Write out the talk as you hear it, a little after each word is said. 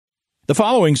The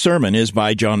following sermon is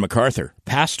by John MacArthur,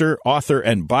 pastor, author,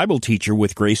 and Bible teacher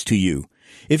with Grace to You.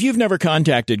 If you've never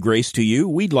contacted Grace to You,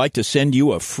 we'd like to send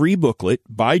you a free booklet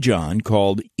by John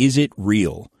called Is It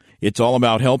Real? It's all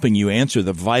about helping you answer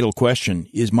the vital question,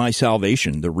 is my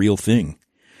salvation the real thing?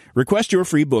 Request your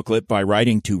free booklet by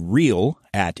writing to real@gty.org.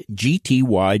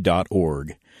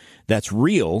 That's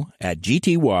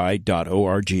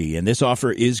real@gty.org. And this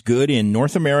offer is good in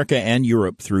North America and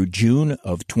Europe through June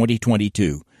of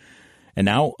 2022. And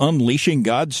now, unleashing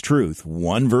God's truth,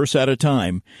 one verse at a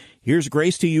time, here's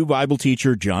Grace to You Bible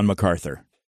teacher John MacArthur.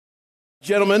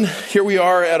 Gentlemen, here we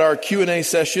are at our Q&A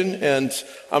session, and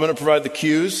I'm going to provide the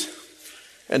Q's,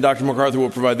 and Dr. MacArthur will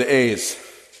provide the A's.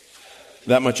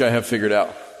 That much I have figured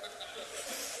out.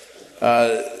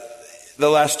 The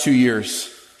last 2 years,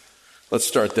 let's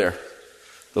start there.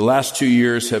 The last 2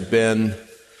 years have been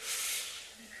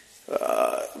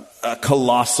a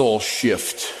colossal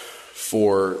shift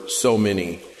for so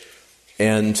many.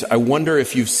 And I wonder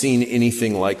if you've seen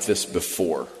anything like this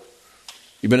before.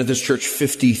 You've been at this church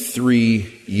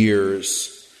 53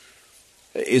 years.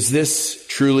 Is this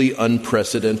truly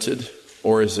unprecedented,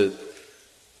 or is it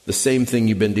the same thing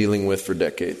you've been dealing with for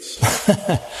decades?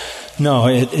 No,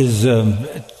 it is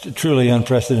truly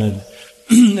unprecedented.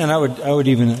 And I would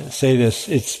even say this,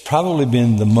 it's probably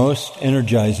been the most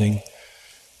energizing,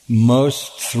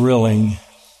 most thrilling,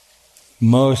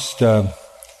 most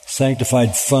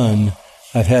sanctified fun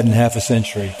I've had in half a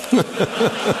century.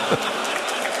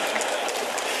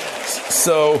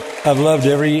 So I've loved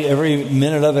every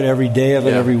minute of it, every day of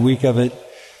it, every week of it.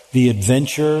 The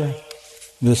adventure,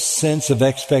 the sense of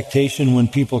expectation when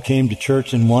people came to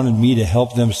church and wanted me to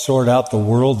help them sort out the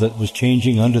world that was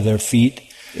changing under their feet.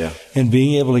 Yeah. And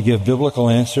being able to give biblical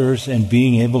answers and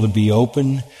being able to be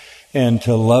open and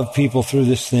to love people through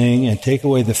this thing and take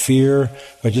away the fear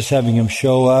by just having them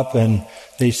show up and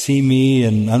they see me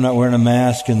and I'm not wearing a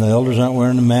mask and the elders aren't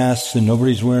wearing a mask and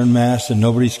nobody's wearing masks and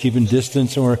nobody's keeping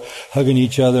distance and we're hugging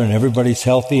each other and everybody's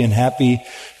healthy and happy,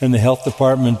 and the health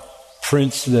department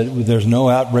prints that there's no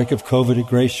outbreak of COVID at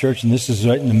Grace Church, and this is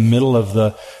right in the middle of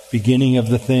the beginning of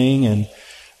the thing, and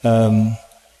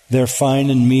they're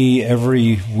fining me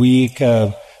every week,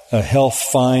 a health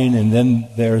fine, and then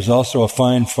there's also a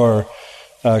fine for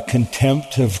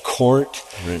contempt of court,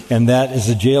 right. And that is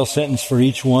a jail sentence for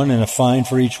each one and a fine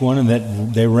for each one, and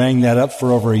that they rang that up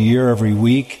for over a year every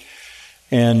week,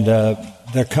 and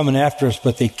they're coming after us,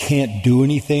 but they can't do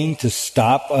anything to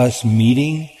stop us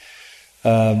meeting.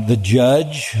 The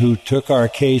judge who took our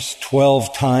case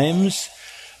 12 times,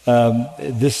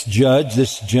 this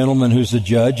gentleman who's a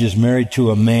judge is married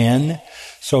to a man,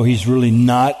 so he's really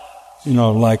not,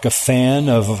 like a fan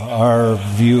of our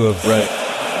view of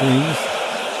things.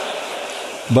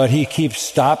 But he keeps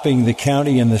stopping the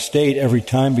county and the state every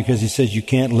time because he says you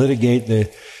can't litigate the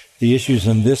issues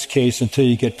in this case until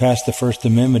you get past the First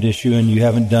Amendment issue, and you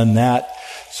haven't done that,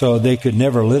 so they could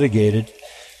never litigate it.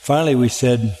 Finally, we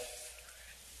said,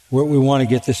 we want to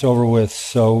get this over with,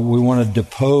 so we want to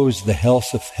depose the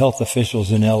health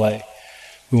officials in L.A.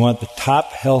 We want the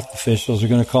top health officials, we're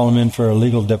going to call them in for a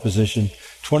legal deposition.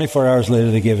 24 hours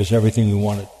later, they gave us everything we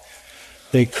wanted.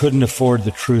 They couldn't afford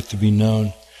the truth to be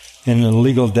known. And in a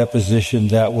legal deposition,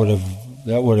 the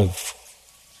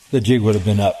jig would have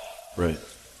been up. Right.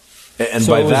 And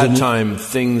so by that time,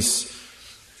 things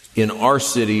in our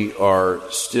city are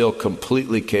still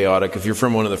completely chaotic. If you're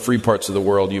from one of the free parts of the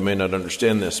world, you may not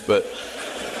understand this, but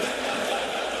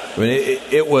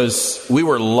we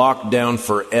were locked down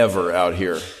forever out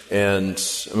here. And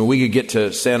we could get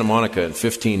to Santa Monica in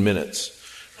 15 minutes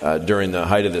during the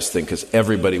height of this thing because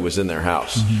everybody was in their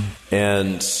house. Mm-hmm.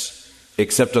 And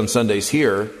except on Sundays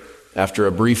here, after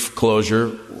a brief closure,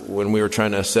 when we were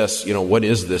trying to assess, what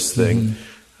is this thing?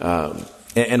 Mm-hmm.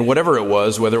 And whatever it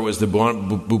was, whether it was the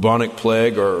bubonic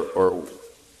plague or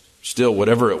still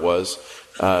whatever it was,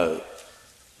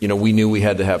 we knew we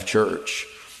had to have church.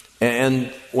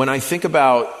 And when I think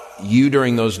about you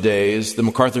during those days, the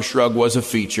MacArthur Shrug was a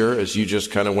feature, as you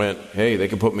just kind of went, hey, they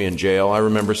could put me in jail. I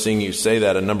remember seeing you say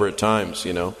that a number of times,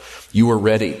 You were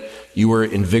ready. You were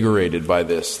invigorated by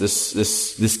this.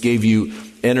 This gave you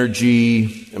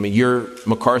energy. You're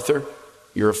MacArthur.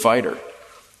 You're a fighter.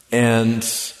 And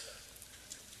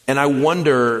I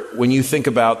wonder, when you think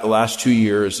about the last 2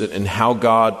 years and how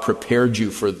God prepared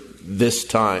you for this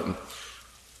time.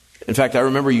 In fact, I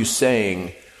remember you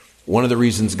saying, one of the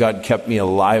reasons God kept me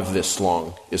alive this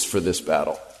long is for this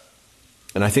battle.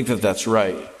 And I think that that's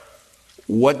right.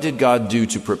 What did God do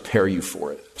to prepare you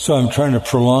for it? So I'm trying to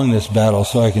prolong this battle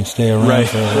so I can stay around.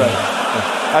 Right.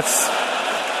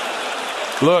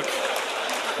 Look,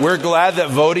 we're glad that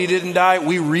Vody didn't die.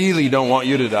 We really don't want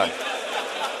you to die.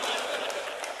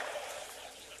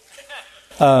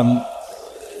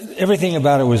 Everything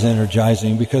about it was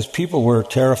energizing because people were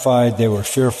terrified, they were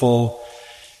fearful,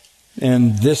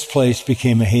 and this place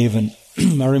became a haven.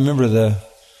 I remember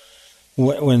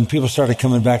when people started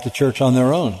coming back to church on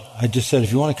their own. I just said,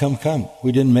 if you want to come, come.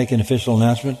 We didn't make an official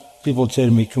announcement. People would say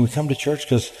to me, can we come to church?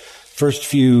 Because first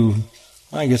few,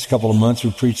 I guess a couple of months, we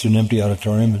preached in an empty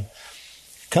auditorium. And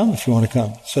come if you want to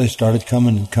come. So they started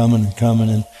coming and coming and coming.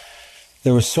 And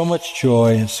there was so much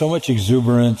joy and so much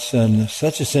exuberance and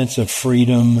such a sense of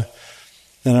freedom.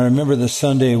 And I remember the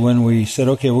Sunday when we said,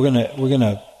 okay, we're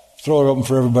gonna throw it open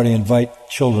for everybody, invite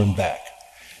children back.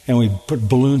 And we put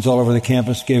balloons all over the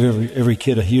campus, gave every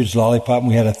kid a huge lollipop, and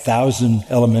we had 1,000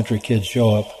 elementary kids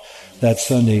show up that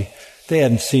Sunday. They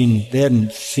hadn't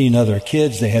seen other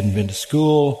kids, they hadn't been to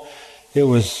school. It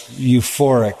was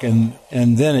euphoric,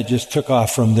 and then it just took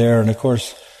off from there. And of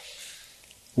course,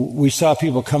 we saw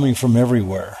people coming from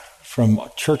everywhere, from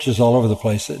churches all over the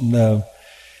place. And,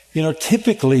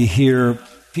 typically here,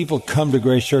 people come to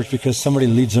Grace Church because somebody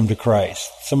leads them to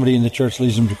Christ. Somebody in the church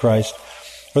leads them to Christ.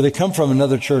 Or they come from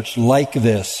another church like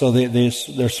this, so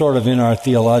they're sort of in our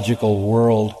theological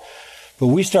world. But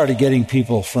we started getting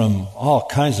people from all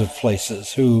kinds of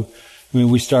places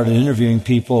we started interviewing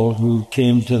people who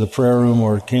came to the prayer room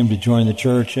or came to join the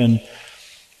church, and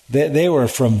they were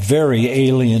from very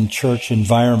alien church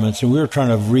environments, and we were trying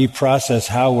to reprocess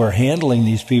how we're handling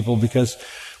these people because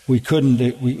we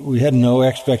had no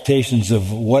expectations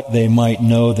of what they might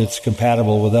know that's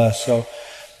compatible with us. So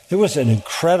it was an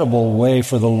incredible way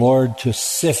for the Lord to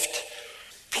sift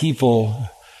people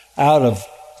out of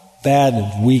bad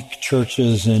and weak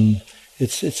churches, and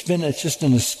it's just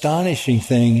an astonishing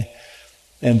thing.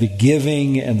 And the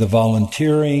giving and the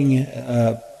volunteering,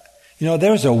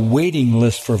 there's a waiting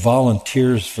list for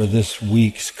volunteers for this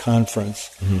week's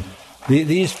conference. Mm-hmm.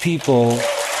 These people.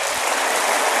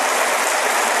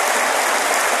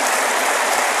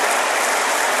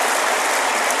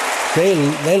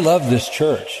 They love this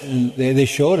church, and they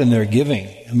show it in their giving.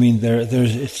 I mean,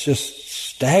 it's just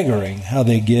staggering how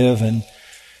they give and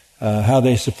how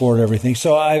they support everything.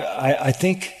 So I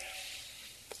think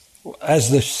as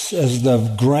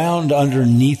the ground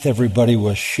underneath everybody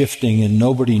was shifting and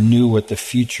nobody knew what the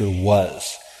future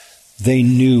was, they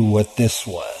knew what this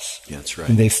was. Yeah, that's right.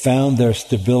 And they found their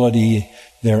stability,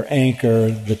 their anchor.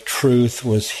 The truth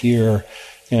was here.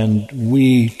 And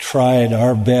we tried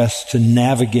our best to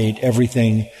navigate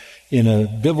everything in a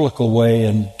biblical way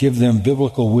and give them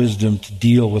biblical wisdom to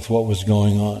deal with what was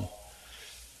going on.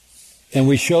 And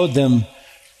we showed them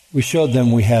we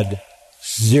had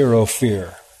zero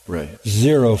fear. Right.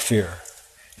 Zero fear.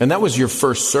 And that was your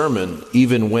first sermon,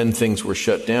 even when things were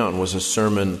shut down, was a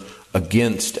sermon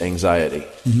against anxiety.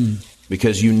 Mm-hmm.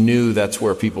 Because you knew that's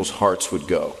where people's hearts would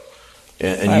go.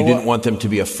 And you didn't want them to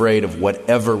be afraid of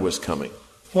whatever was coming.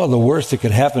 Well, the worst that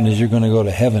could happen is you're going to go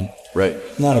to heaven. Right.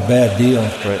 Not a bad deal.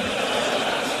 Right.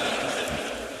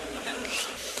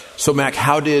 So, Mac,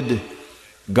 how did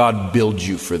God build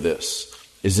you for this?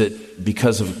 Is it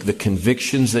because of the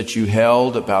convictions that you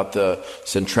held about the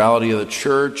centrality of the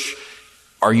church?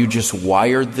 Are you just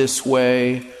wired this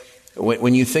way?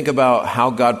 When you think about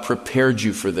how God prepared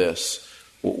you for this,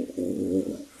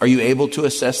 are you able to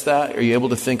assess that? Are you able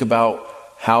to think about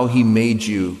how He made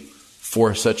you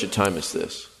for such a time as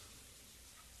this?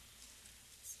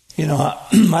 I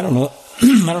don't know.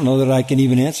 I don't know that I can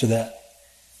even answer that.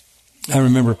 I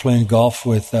remember playing golf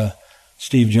with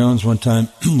Steve Jones one time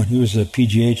when he was a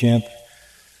PGA champ,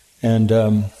 and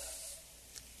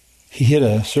he hit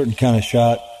a certain kind of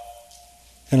shot,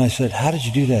 and I said, "How did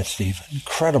you do that, Steve?"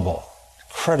 Incredible,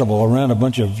 around a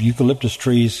bunch of eucalyptus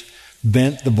trees,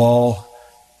 bent the ball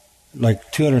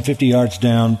like 250 yards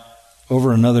down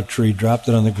over another tree, dropped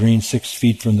it on the green 6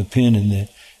 feet from the pin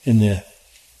in the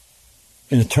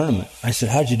tournament. I said,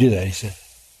 "How'd you do that?" He said,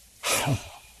 "I don't know."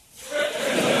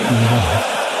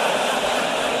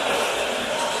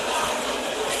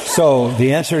 So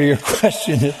the answer to your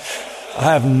question is,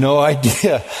 I have no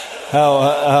idea how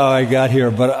I got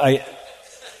here, but I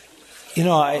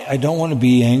don't want to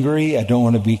be angry. I don't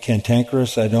want to be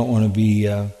cantankerous. I don't want to be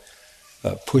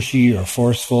pushy or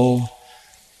forceful,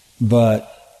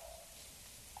 but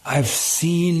I've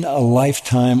seen a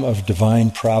lifetime of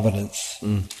divine providence.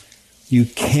 You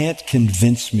can't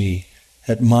convince me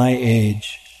at my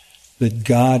age that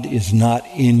God is not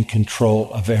in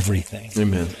control of everything.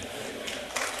 Amen.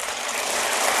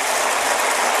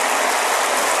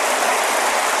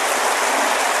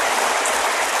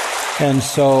 And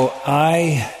so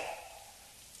I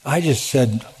just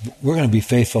said, we're going to be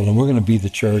faithful, and we're going to be the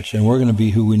church, and we're going to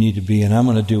be who we need to be, and I'm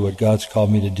going to do what God's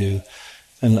called me to do.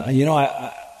 And,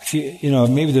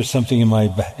 maybe there's something in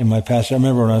my past. I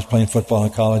remember when I was playing football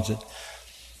in college that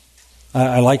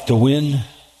I like to win,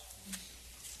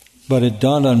 but it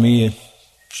dawned on me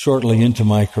shortly into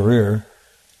my career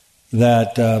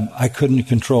that I couldn't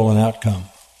control an outcome.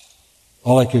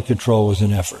 All I could control was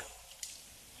an effort.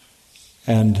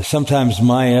 And sometimes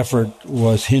my effort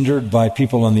was hindered by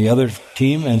people on the other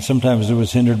team, and sometimes it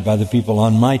was hindered by the people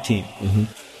on my team. Mm-hmm.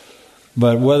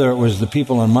 But whether it was the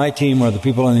people on my team or the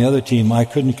people on the other team, I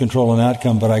couldn't control an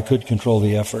outcome, but I could control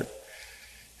the effort.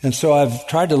 And so I've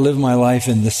tried to live my life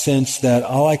in the sense that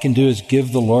all I can do is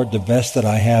give the Lord the best that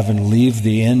I have and leave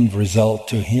the end result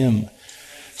to Him.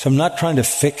 So I'm not trying to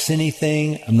fix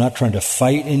anything. I'm not trying to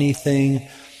fight anything.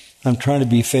 I'm trying to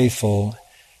be faithful.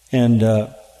 And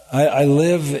I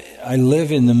live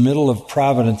in the middle of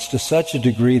providence to such a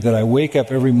degree that I wake up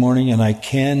every morning and I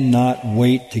cannot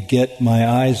wait to get my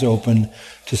eyes open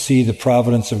to see the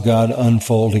providence of God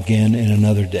unfold again in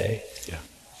another day.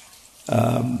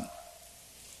 Yeah.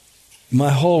 My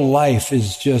whole life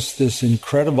is just this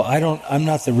incredible. I'm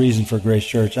not the reason for Grace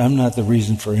Church. I'm not the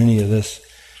reason for any of this.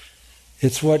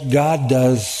 It's what God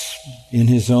does in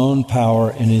His own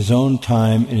power, in His own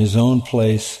time, in His own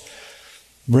place,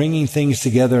 bringing things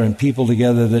together and people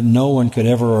together that no one could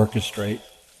ever orchestrate.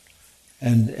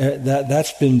 And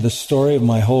that's been the story of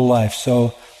my whole life.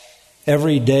 So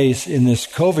every day in this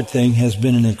COVID thing has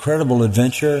been an incredible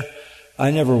adventure.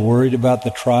 I never worried about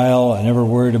the trial. I never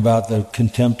worried about the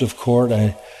contempt of court.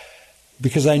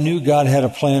 Because I knew God had a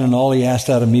plan, and all He asked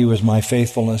out of me was my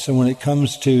faithfulness. And when it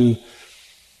comes to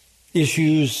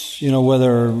issues,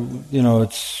 whether,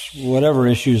 it's whatever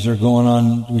issues are going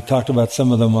on, we talked about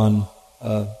some of them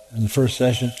in the first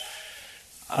session.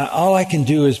 All I can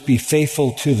do is be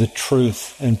faithful to the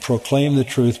truth and proclaim the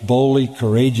truth boldly,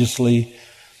 courageously,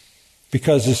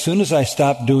 because as soon as I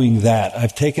stop doing that,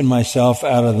 I've taken myself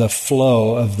out of the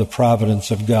flow of the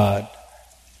providence of God.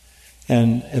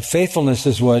 And faithfulness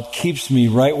is what keeps me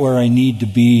right where I need to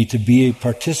be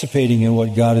participating in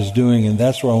what God is doing, and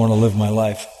that's where I want to live my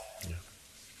life.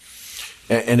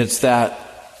 And it's that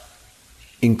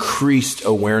increased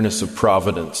awareness of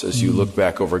providence as you look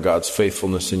back over God's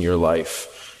faithfulness in your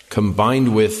life,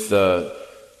 combined with the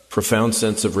profound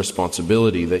sense of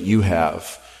responsibility that you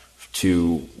have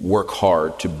to work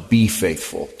hard, to be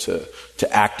faithful, to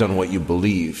act on what you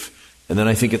believe. And then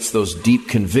I think it's those deep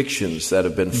convictions that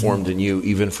have been formed in you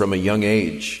even from a young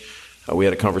age. We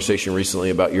had a conversation recently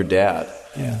about your dad,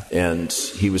 and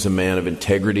he was a man of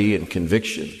integrity and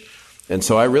conviction. And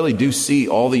so I really do see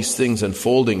all these things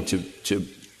unfolding to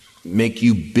make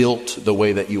you built the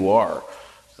way that you are.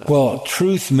 Well,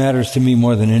 truth matters to me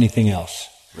more than anything else.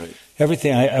 Right.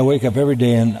 Everything, I wake up every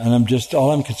day and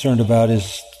all I'm concerned about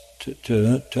is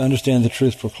to understand the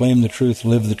truth, proclaim the truth,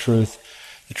 live the truth.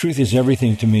 The truth is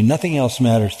everything to me. Nothing else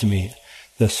matters to me.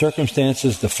 The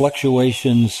circumstances, the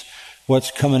fluctuations,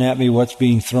 what's coming at me, what's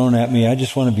being thrown at me, I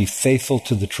just want to be faithful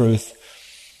to the truth.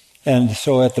 And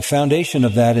so at the foundation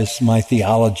of that is my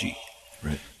theology.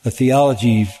 Right. The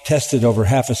theology tested over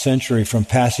half a century from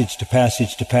passage to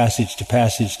passage to passage to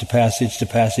passage to passage to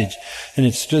passage. And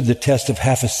it stood the test of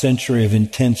half a century of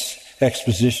intense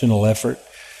expositional effort.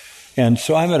 And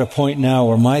so I'm at a point now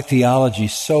where my theology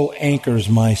so anchors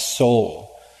my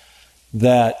soul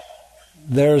that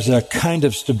there's a kind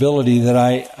of stability that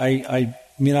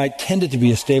I tended to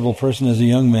be a stable person as a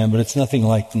young man, but it's nothing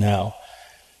like now.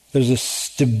 There's a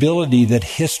stability that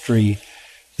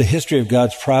the history of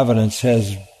God's providence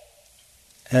has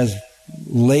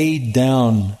laid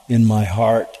down in my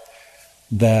heart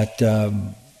that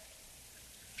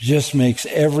just makes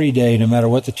every day, no matter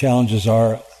what the challenges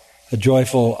are, a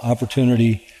joyful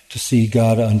opportunity to see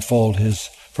God unfold His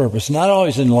purpose. Not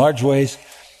always in large ways,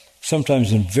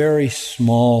 sometimes in very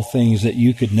small things that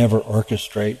you could never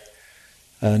orchestrate.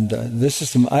 And this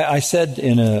is I said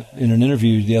in an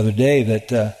interview the other day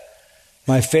that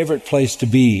my favorite place to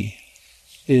be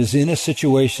is in a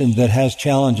situation that has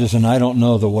challenges and I don't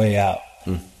know the way out.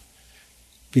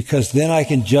 Because then I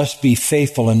can just be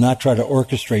faithful and not try to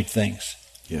orchestrate things.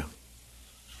 Yeah.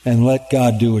 And let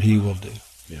God do what He will do.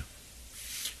 Yeah.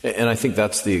 And I think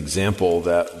that's the example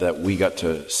that we got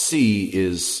to see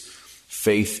is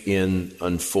faith in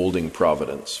unfolding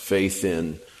providence, faith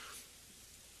in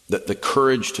the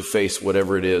courage to face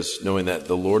whatever it is, knowing that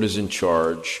the Lord is in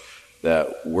charge,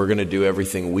 that we're going to do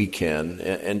everything we can.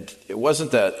 And it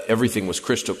wasn't that everything was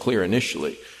crystal clear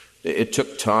initially. It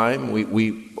took time.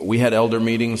 We had elder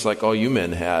meetings like all you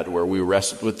men had, where we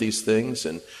wrestled with these things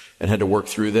and had to work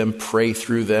through them, pray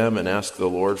through them, and ask the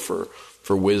Lord for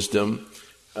wisdom.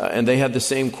 And they had the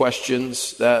same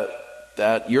questions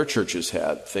that your churches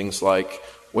had. Things like,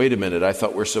 wait a minute, I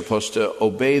thought we're supposed to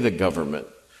obey the government.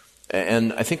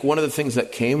 And I think one of the things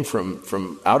that came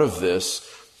from out of this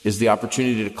is the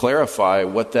opportunity to clarify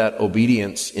what that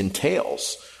obedience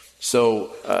entails.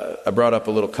 So I brought up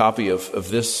a little copy of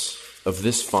this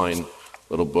fine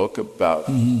little book about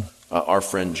our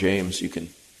friend James. You can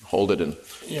hold it and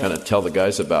kind of tell the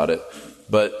guys about it.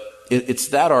 But it's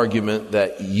that argument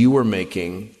that you were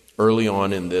making early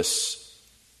on in this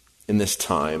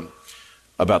time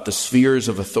about the spheres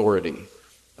of authority,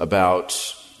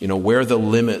 about where the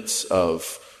limits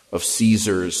of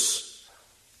Caesar's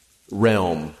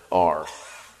realm are.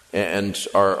 And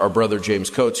our brother James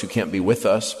Coates, who can't be with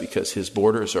us because his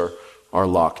borders are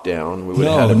locked down.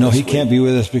 He can't be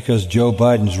with us because Joe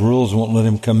Biden's rules won't let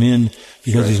him come in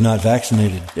because he's not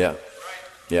vaccinated. Yeah.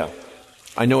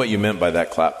 I know what you meant by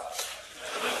that clap.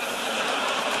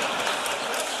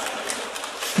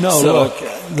 No,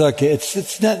 look,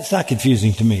 it's not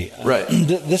confusing to me. Right.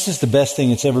 This is the best thing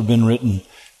that's ever been written,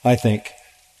 I think,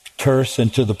 terse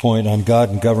and to the point, on God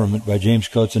and government by James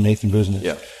Coates and Nathan Bushnell.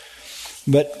 Yeah.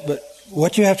 But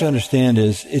what you have to understand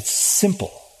is it's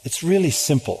simple. It's really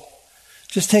simple.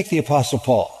 Just take the Apostle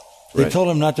Paul. They told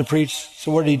him not to preach,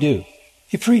 so what did he do?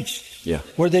 He preached. Yeah.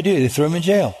 What did they do? They threw him in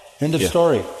jail. End of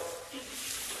story.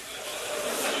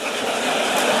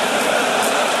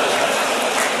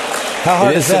 How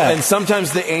hard is that? And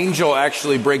sometimes the angel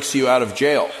actually breaks you out of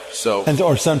jail.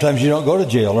 Or sometimes you don't go to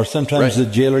jail, or sometimes the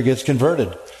jailer gets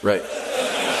converted. Right.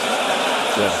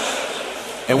 Yeah.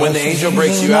 And when the angel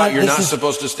breaks you out, you're not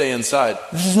supposed to stay inside.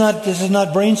 This is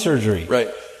not brain surgery. Right.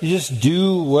 You just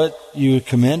do what you're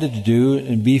commanded to do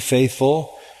and be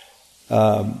faithful.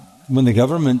 When the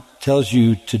government tells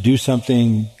you to do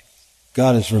something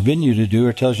God has forbidden you to do,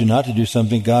 or tells you not to do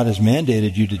something God has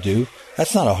mandated you to do,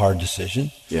 that's not a hard decision.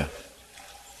 Yeah.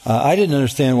 I didn't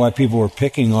understand why people were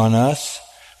picking on us.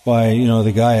 Why,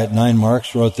 the guy at 9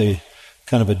 Marks wrote the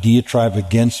kind of a diatribe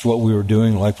against what we were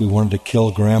doing, like we wanted to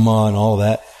kill Grandma and all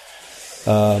that.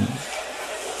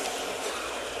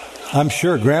 I'm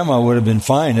sure Grandma would have been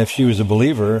fine if she was a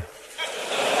believer.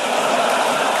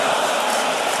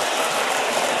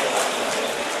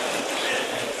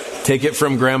 Take it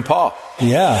from Grandpa.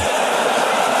 Yeah,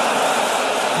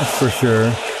 that's for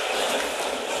sure.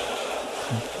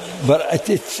 But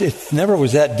it never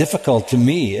was that difficult to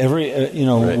me.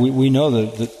 We know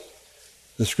that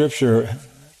the Scripture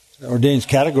ordains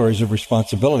categories of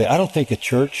responsibility. I don't think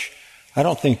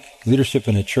leadership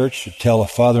in a church should tell a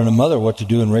father and a mother what to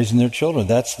do in raising their children.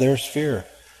 That's their sphere.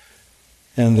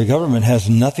 And the government has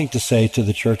nothing to say to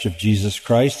the Church of Jesus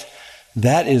Christ.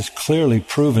 That is clearly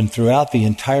proven throughout the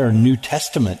entire New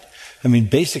Testament. I mean,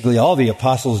 basically all the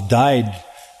apostles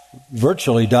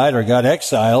virtually died or got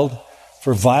exiled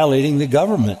for violating the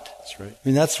government. That's right. I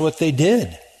mean, that's what they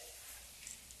did.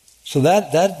 So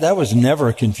that was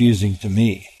never confusing to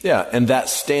me. Yeah, and that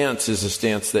stance is a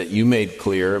stance that you made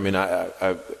clear. I mean,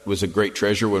 I was a great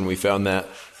treasure when we found that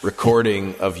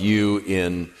recording of you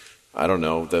in, I don't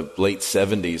know, the late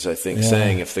 70s, I think,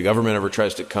 saying, if the government ever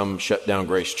tries to come shut down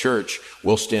Grace Church,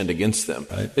 we'll stand against them.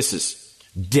 Right. This is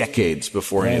decades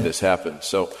before any of this happened.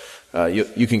 So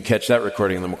you can catch that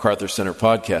recording in the MacArthur Center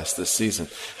podcast this season.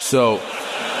 So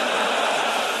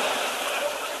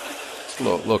it's a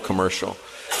little commercial.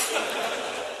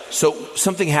 So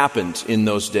something happened in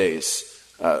those days.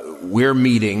 We're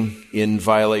meeting in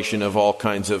violation of all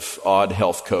kinds of odd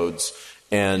health codes,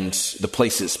 and the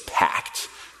place is packed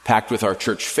with our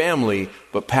church family,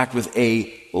 but packed with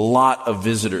a lot of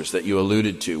visitors that you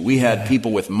alluded to. We had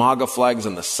people with MAGA flags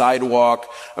on the sidewalk.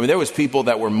 I mean, there was people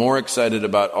that were more excited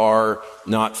about our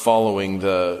not following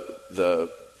the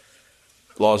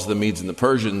laws of the Medes and the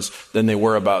Persians than they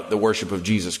were about the worship of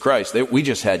Jesus Christ.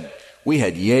 We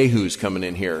had yahoos coming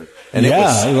in here, and it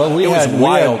was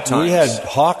wild times. We had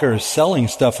hawkers selling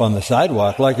stuff on the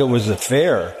sidewalk like it was a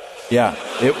fair. Yeah,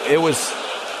 it was.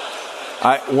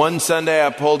 One Sunday I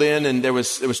pulled in, and there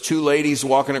was 2 ladies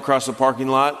walking across the parking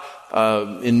lot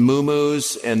in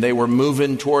muumuus, and they were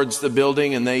moving towards the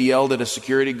building, and they yelled at a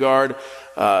security guard,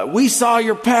 "We saw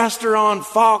your pastor on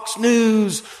Fox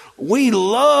News. We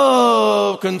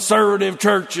love conservative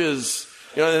churches."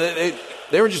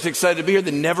 They were just excited to be here.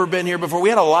 They'd never been here before. We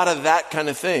had a lot of that kind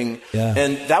of thing. Yeah.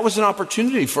 And that was an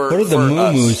opportunity for us. What do the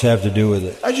muumuus have to do with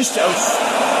it? I'm just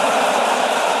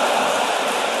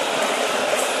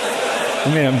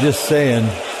saying.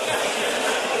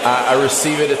 I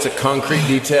receive it. It's a concrete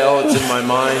detail. It's in my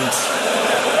mind.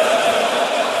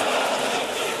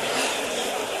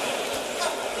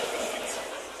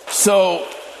 So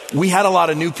we had a lot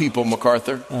of new people,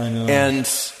 MacArthur. I know. And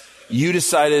you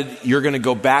decided you're going to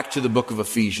go back to the book of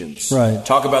Ephesians. Right.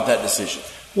 Talk about that decision.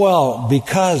 Well,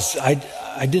 because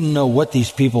I didn't know what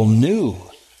these people knew.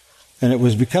 And it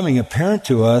was becoming apparent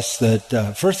to us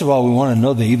that, first of all, we want to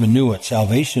know they even knew what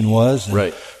salvation was and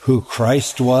Right. who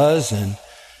Christ was. And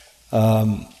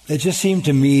it just seemed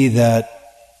to me that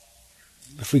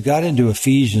if we got into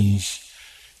Ephesians,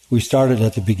 we started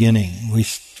at the beginning. We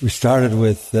started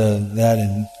with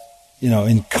that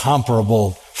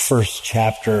incomparable first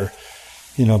chapter,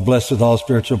 blessed with all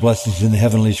spiritual blessings in the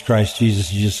heavenlies, Christ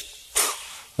Jesus. You just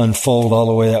unfold all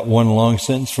the way that one long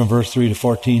sentence from verse 3 to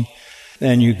 14.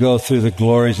 And you go through the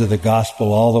glories of the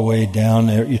gospel all the way down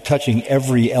there. You're touching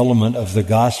every element of the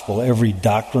gospel, every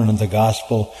doctrine of the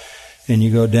gospel. And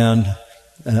you go down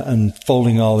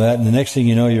unfolding all that. And the next thing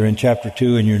you know, you're in chapter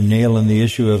 2 and you're nailing the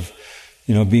issue of,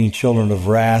 being children of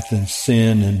wrath and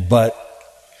sin. But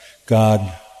God,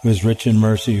 who is rich in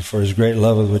mercy for his great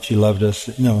love with which he loved us.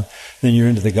 Then you're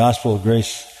into the gospel of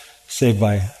grace, saved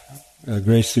by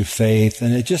grace through faith.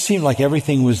 And it just seemed like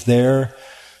everything was there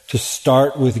to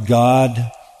start with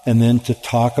God and then to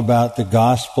talk about the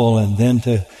gospel and then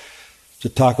to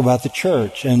talk about the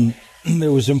church. And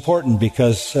it was important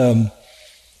because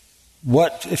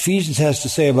what Ephesians has to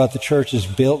say about the church is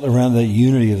built around the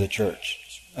unity of the church.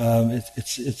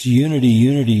 It's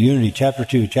unity, chapter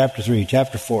 2, chapter 3,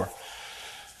 chapter 4.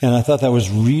 And I thought that was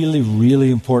really,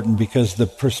 really important because the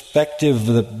perspective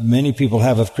that many people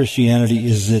have of Christianity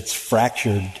is its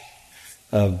fractured,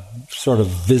 sort of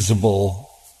visible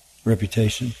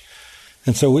reputation.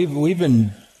 And so we've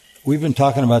been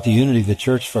talking about the unity of the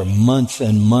church for months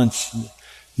and months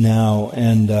now,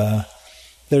 and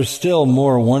there's still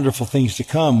more wonderful things to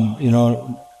come.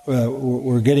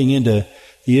 We're getting into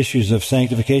the issues of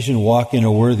sanctification, walk in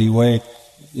a worthy way,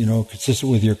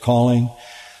 consistent with your calling.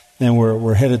 And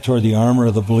we're headed toward the armor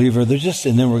of the believer. And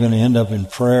then we're going to end up in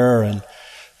prayer and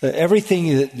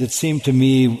everything that seemed to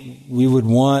me we would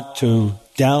want to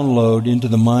download into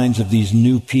the minds of these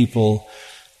new people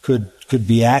could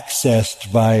be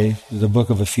accessed by the book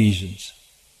of Ephesians.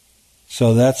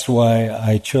 So that's why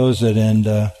I chose it,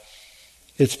 and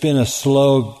it's been a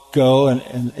slow go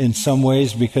and in some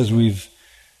ways because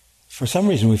for some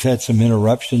reason we've had some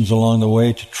interruptions along the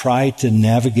way to try to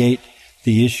navigate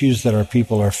the issues that our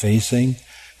people are facing,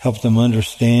 help them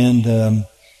understand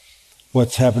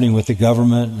what's happening with the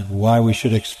government and why we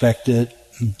should expect it.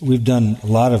 We've done a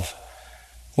lot of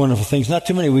wonderful things. Not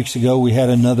too many weeks ago, we had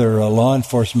another law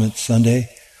enforcement Sunday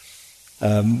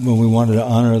when we wanted to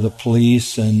honor the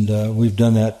police, and we've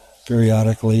done that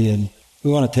periodically. And we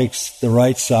want to take the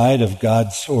right side of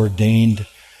God's ordained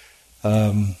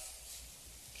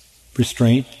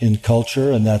restraint in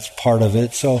culture, and that's part of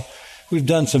it. So we've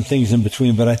done some things in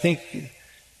between, but I think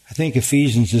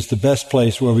Ephesians is the best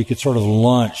place where we could sort of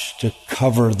launch to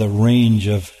cover the range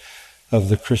of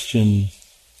the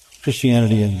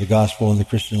Christianity and the gospel and the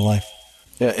Christian life.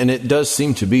 Yeah, and it does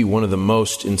seem to be one of the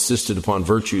most insisted upon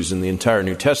virtues in the entire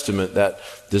New Testament, that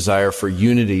desire for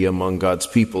unity among God's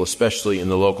people, especially in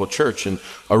the local church. And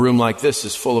a room like this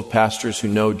is full of pastors who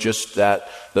know just that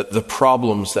the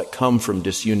problems that come from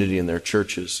disunity in their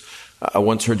churches. I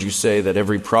once heard you say that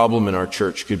every problem in our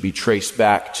church could be traced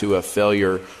back to a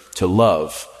failure to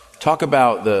love. Talk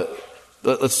about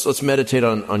let's meditate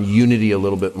on unity a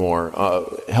little bit more,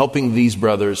 helping these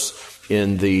brothers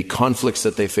in the conflicts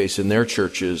that they face in their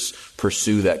churches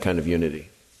pursue that kind of unity.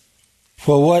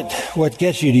 Well, what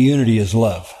gets you to unity is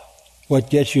love. What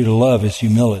gets you to love is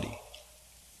humility.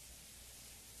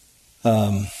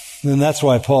 And that's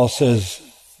why Paul says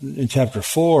in chapter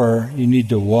 4, you need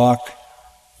to walk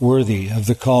worthy of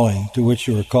the calling to which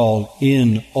you were called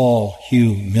in all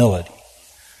humility.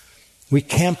 We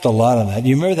camped a lot on that.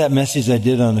 You remember that message I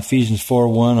did on Ephesians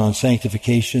 4:1 on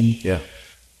sanctification? Yeah.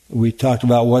 We talked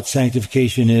about what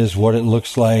sanctification is, what it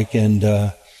looks like,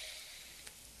 and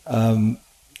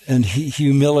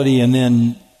humility,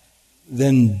 and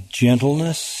then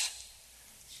gentleness,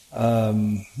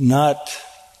 not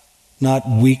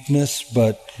weakness,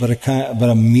 but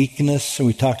a meekness. So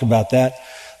we talked about that.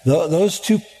 Those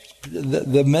two,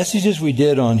 the messages we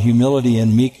did on humility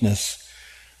and meekness,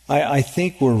 I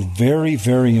think were very,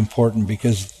 very important,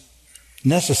 because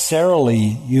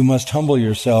necessarily you must humble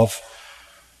yourself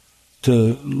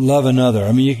to love another.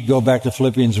 I mean, you could go back to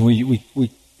Philippians. We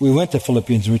went to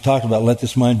Philippians and we talked about, let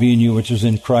this mind be in you, which was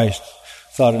in Christ.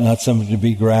 Thought it not something to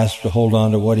be grasped, to hold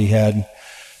on to what he had.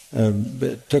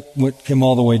 Came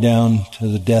all the way down to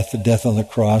the death on the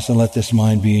cross, and let this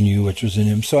mind be in you, which was in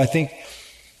him. So I think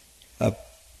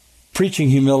preaching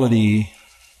humility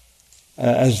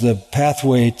as the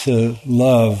pathway to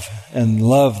love, and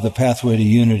love the pathway to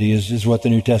unity, is what the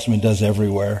New Testament does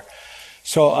everywhere.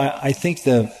 So I think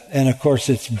and of course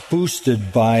it's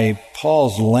boosted by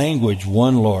Paul's language,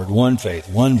 one Lord, one faith,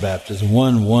 one baptism,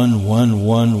 one.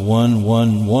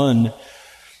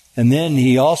 And then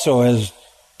he also has,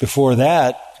 before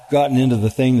that, gotten into the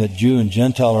thing that Jew and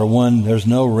Gentile are one. There's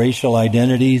no racial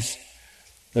identities.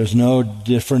 There's no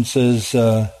differences.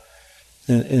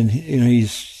 And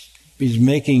he's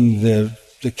making the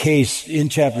case in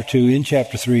chapter 2, in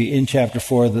chapter 3, in chapter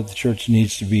 4 that the church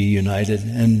needs to be united.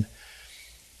 And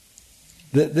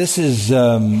this is,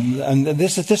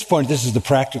 at this point, this is the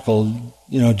practical,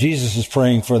 Jesus is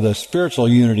praying for the spiritual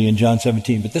unity in John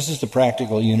 17, but this is the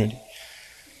practical unity.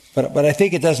 But I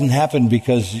think it doesn't happen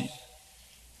because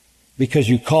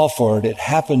you call for it. It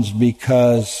happens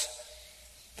because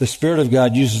the Spirit of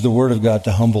God uses the Word of God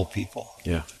to humble people.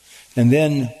 Yeah. And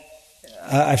then,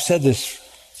 I've said this,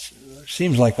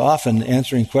 seems like often,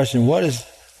 answering question, what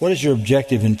is your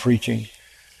objective in preaching?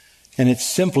 And it's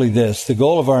simply this: the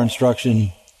goal of our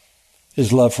instruction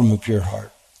is love from a pure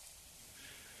heart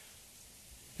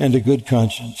and a good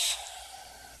conscience.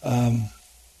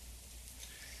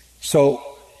 So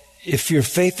if you're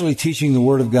faithfully teaching the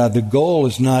Word of God, the goal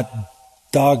is not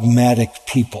dogmatic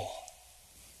people,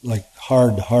 like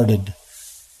hard-hearted,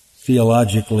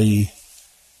 theologically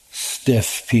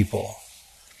stiff people.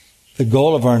 The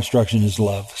goal of our instruction is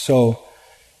love. So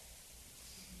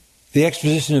the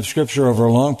exposition of Scripture over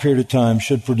a long period of time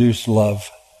should produce love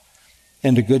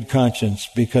and a good conscience,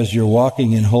 because you're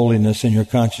walking in holiness and your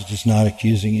conscience is not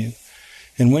accusing you.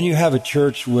 And when you have a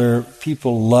church where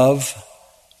people love,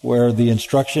 where the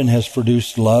instruction has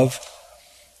produced love,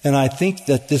 and I think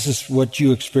that this is what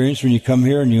you experience when you come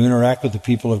here and you interact with the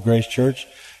people of Grace Church,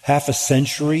 half a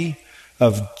century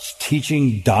of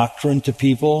teaching doctrine to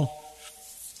people.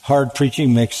 Hard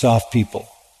preaching makes soft people.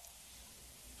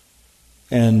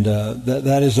 And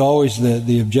that is always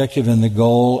the objective and the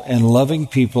goal, and loving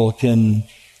people can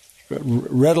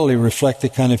readily reflect the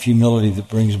kind of humility that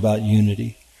brings about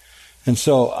unity. And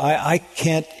so I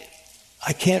can't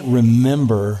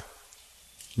remember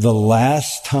the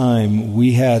last time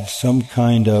we had some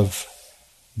kind of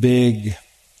big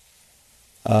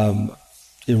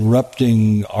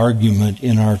erupting argument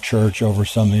in our church over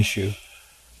some issue.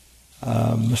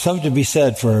 Something to be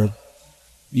said for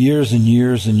years and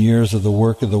years and years of the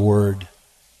work of the Word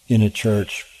in a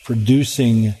church,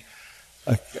 producing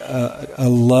a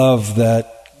love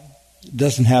that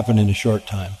doesn't happen in a short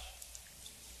time.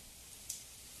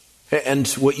 And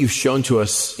what you've shown to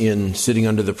us in sitting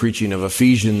under the preaching of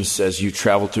Ephesians as you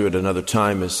travel through it another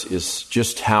time is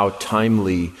just how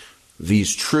timely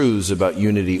these truths about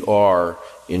unity are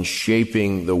in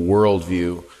shaping the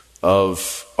worldview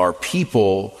of our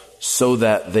people, so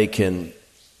that they can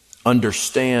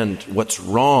understand what's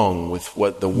wrong with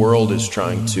what the world is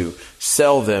trying to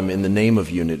sell them in the name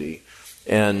of unity.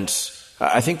 And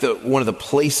I think that one of the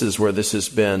places where this has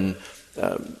been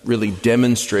really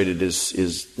demonstrated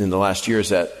is in the last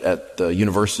years at the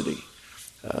university.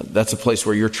 That's a place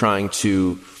where you're trying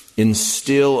to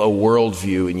instill a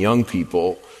worldview in young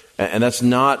people, and that's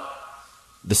not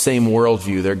the same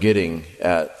worldview they're getting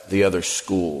at the other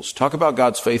schools. Talk about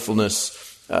God's faithfulness.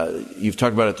 You've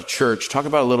talked about it at the church. Talk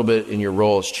about a little bit in your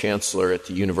role as chancellor at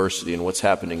the university and what's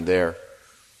happening there.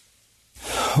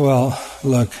 Well,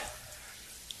 look,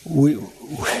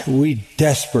 we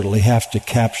desperately have to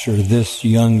capture this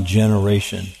young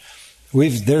generation.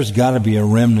 There's got to be a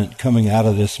remnant coming out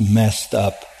of this messed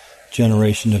up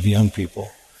generation of young people.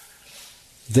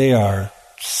 They are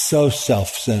so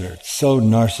self-centered, so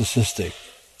narcissistic,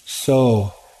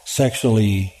 so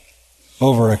sexually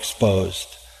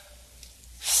overexposed.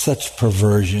 Such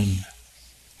perversion.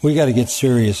 We got to get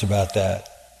serious about that.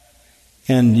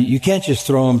 And you can't just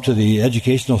throw them to the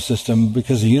educational system,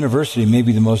 because the university may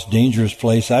be the most dangerous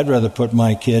place. I'd rather put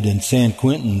my kid in San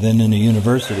Quentin than in a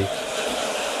university.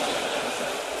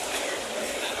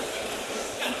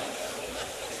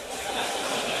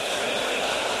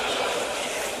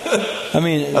 I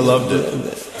mean, I loved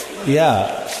it.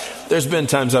 Yeah. There's been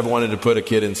times I've wanted to put a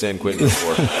kid in San Quentin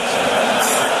before.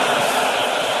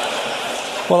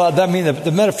 Well, I mean,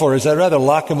 the metaphor is I'd rather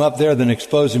lock him up there than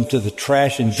expose him to the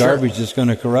trash and garbage that's going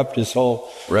to corrupt his whole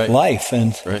life.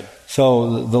 And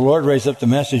so the Lord raised up the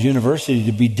Masters University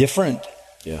to be different.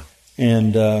 Yeah.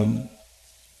 And,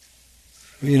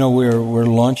 we're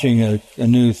launching a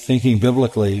new Thinking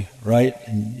Biblically, right?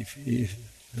 And if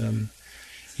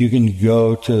you can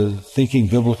go to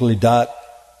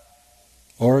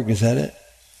thinkingbiblically.org, is that it?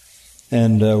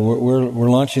 And we're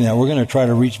launching that. We're going to try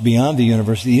to reach beyond the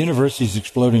university. The university is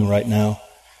exploding right now.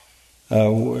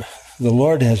 The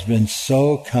Lord has been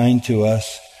so kind to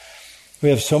us. We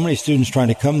have so many students trying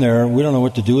to come there, we don't know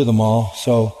what to do with them all,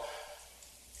 so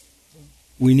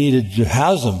we needed to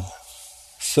house them.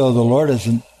 So the Lord has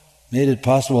made it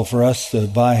possible for us to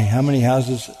buy how many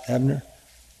houses, Abner?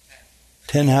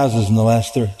 10 houses in the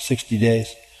last 60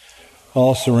 days,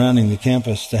 all surrounding the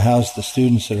campus to house the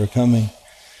students that are coming.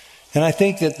 And I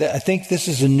think this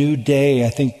is a new day. I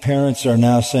think parents are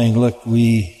now saying, look,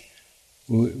 we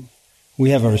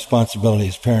have a responsibility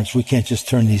as parents. We can't just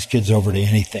turn these kids over to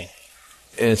anything.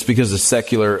 And it's because the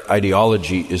secular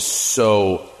ideology is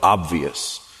so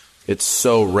obvious. It's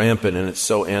so rampant and it's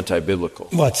so anti-biblical.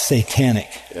 Well, it's satanic.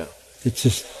 Yeah. It's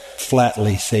just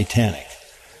flatly satanic.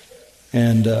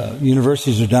 And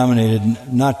universities are dominated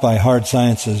not by hard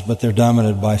sciences, but they're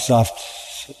dominated by soft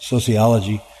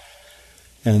sociology.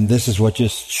 And this is what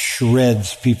just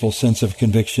shreds people's sense of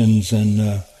convictions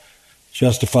and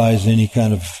justifies any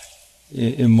kind of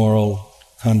immoral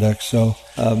conduct. So,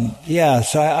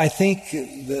 so I think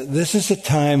this is a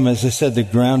time, as I said, the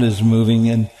ground is moving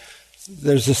and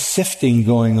there's a sifting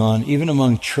going on, even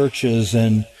among churches,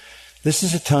 and this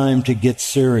is a time to get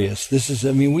serious.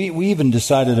 We even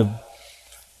decided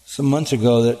some months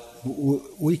ago that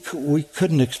we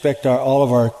couldn't expect all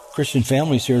of our Christian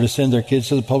families here to send their kids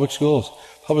to the public schools.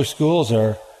 Public schools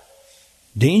are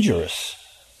dangerous.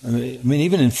 I mean,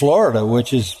 even in Florida,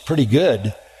 which is pretty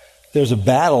good, there's a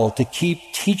battle to keep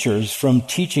teachers from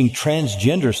teaching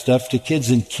transgender stuff to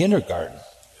kids in kindergarten.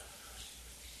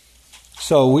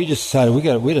 So we just decided we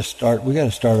got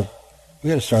to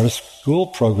start a school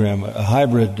program, a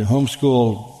hybrid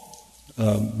homeschool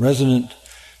resident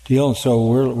deal. And so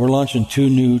we're launching two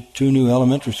new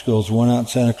elementary schools, one out in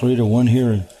Santa Clarita, one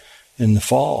here in the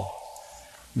fall,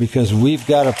 because we've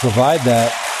got to provide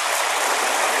that.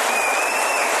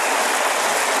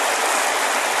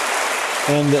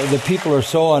 And the people are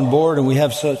so on board, and we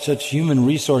have such human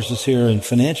resources here, and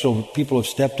financial people have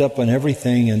stepped up on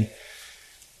everything, and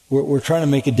we're trying to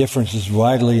make a difference as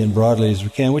widely and broadly as we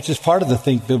can, which is part of the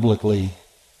Think Biblically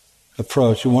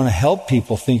approach. We want to help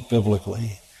people think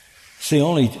biblically. It's the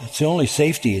only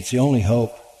safety. It's the only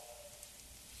hope.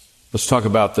 Let's talk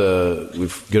about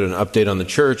we've got an update on the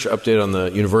church, update on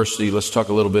the university. Let's talk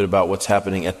a little bit about what's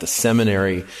happening at the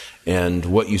seminary and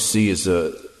what you see as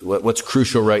what's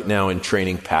crucial right now in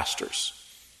training pastors.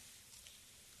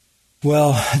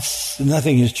 Well,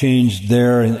 nothing has changed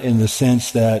there in the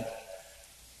sense that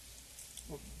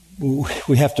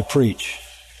we have to preach.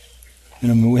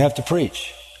 We have to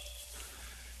preach.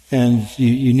 And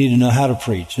you need to know how to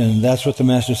preach. And that's what the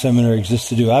Master Seminary exists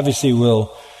to do. Obviously,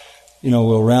 we'll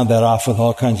round that off with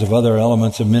all kinds of other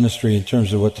elements of ministry in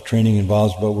terms of what the training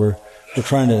involves, but we're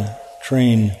trying to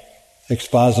train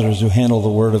expositors who handle the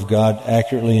Word of God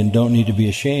accurately and don't need to be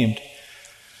ashamed.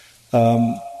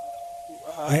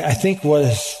 I think what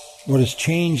has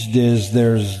changed is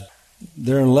there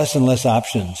are less and less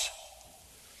options.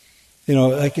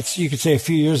 You could say a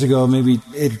few years ago, maybe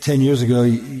 8 or 10 years ago,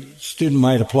 a student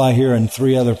might apply here in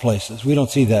 3 other places. We don't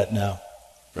see that now.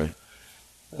 Right.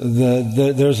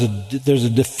 There's a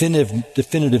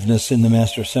definitiveness in the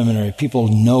Master Seminary. People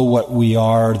know what we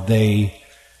are.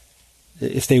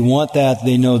 If they want that,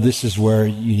 they know this is where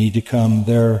you need to come.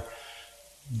 There's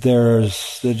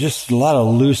just a lot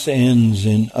of loose ends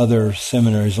in other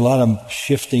seminaries, a lot of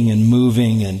shifting and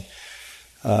moving, and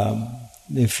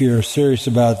if you're serious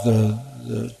about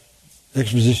the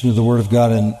exposition of the Word of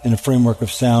God in a framework of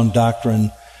sound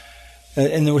doctrine,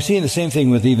 and we're seeing the same thing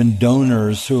with even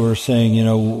donors who are saying,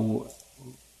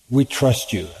 we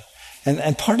trust you.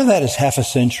 And part of that is half a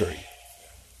century.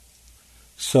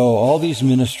 So all these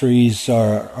ministries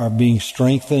are being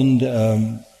strengthened,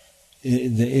 the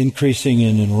increasing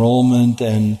in enrollment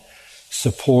and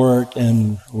support,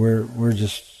 and we're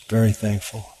just very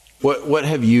thankful. What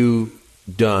have you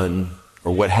done,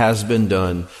 or what has been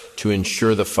done, to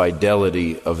ensure the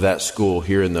fidelity of that school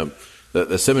here in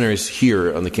the seminaries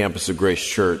here on the campus of Grace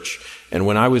Church? And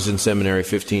when I was in seminary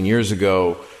 15 years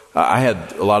ago, I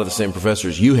had a lot of the same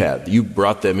professors you had. You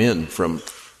brought them in from,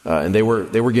 and they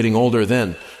were getting older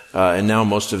then, and now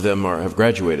most of them have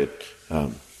graduated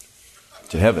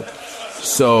to heaven.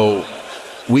 So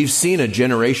we've seen a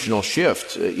generational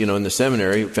shift, in the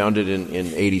seminary, founded in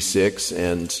 86,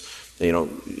 and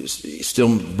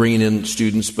still bringing in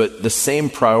students, but the same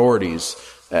priorities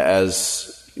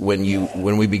as when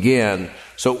we began.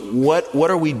 So what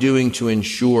are we doing to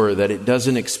ensure that it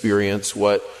doesn't experience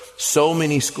what so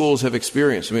many schools have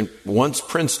experienced? Once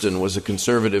Princeton was a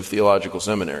conservative theological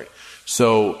seminary.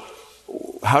 So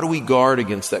how do we guard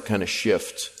against that kind of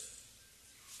shift?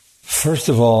 First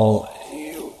of all,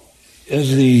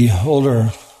 as the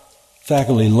older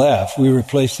faculty left, we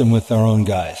replaced them with our own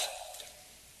guys.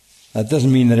 That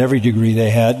doesn't mean that every degree they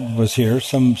had was here.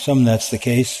 Some that's the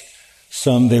case.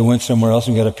 Some they went somewhere else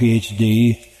and got a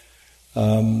PhD.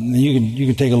 And you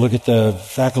can take a look at the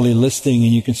faculty listing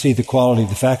and you can see the quality of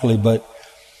the faculty. But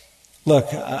look,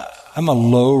 I'm a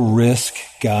low risk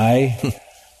guy.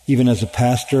 Even as a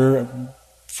pastor,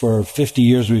 for 50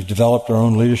 years we've developed our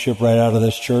own leadership right out of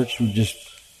this church. We just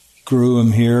grew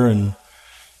them here, and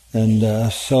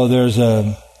so there's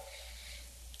a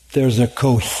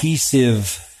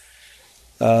cohesive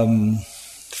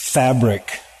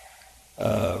fabric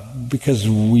because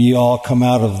we all come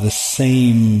out of the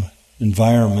same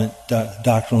environment,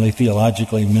 doctrinally,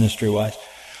 theologically, ministry-wise,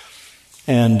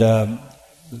 and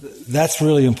that's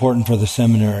really important for the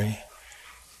seminary.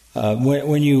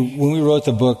 When we wrote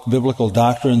the book Biblical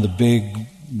Doctrine, the big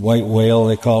white whale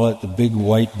they call it, the big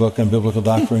white book on biblical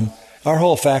doctrine, our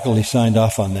whole faculty signed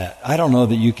off on that. I don't know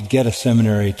that you could get a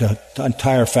seminary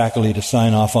entire faculty to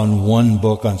sign off on one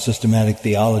book on systematic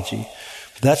theology.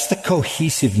 But that's the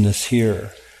cohesiveness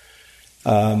here.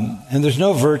 And there's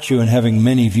no virtue in having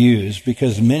many views,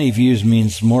 because many views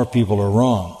means more people are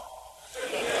wrong.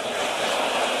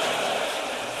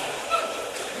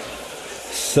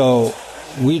 So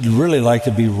we'd really like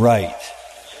to be right.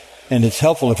 And it's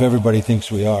helpful if everybody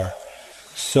thinks we are.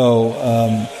 So,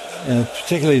 and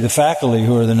particularly the faculty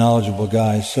who are the knowledgeable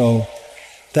guys. So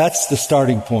that's the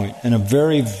starting point, and a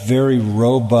very, very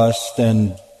robust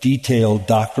and detailed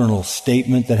doctrinal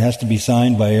statement that has to be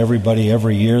signed by everybody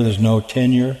every year. There's no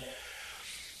tenure.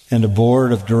 And a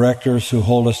board of directors who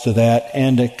hold us to that,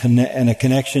 and a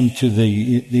connection to the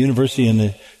university and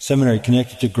the seminary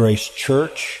connected to Grace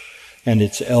Church and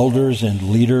its elders and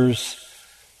leaders.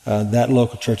 That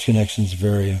local church connection is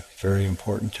very, very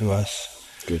important to us.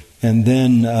 Good. And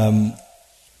then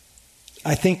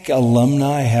I think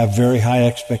alumni have very high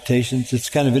expectations.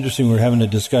 It's kind of interesting. We were having a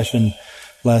discussion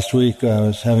last week. I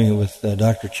was having it with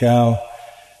Dr. Chow.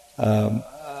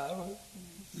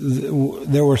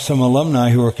 There were some alumni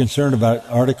who were concerned about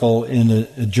an article in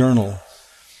a journal.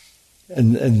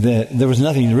 And there was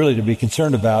nothing really to be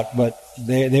concerned about, but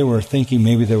they were thinking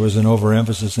maybe there was an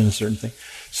overemphasis in a certain thing.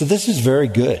 So this is very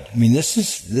good. I mean, this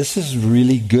is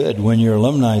really good when your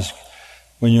alumni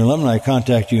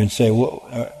contact you and say, "Well,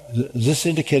 is this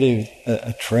indicating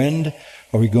a trend?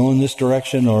 Are we going this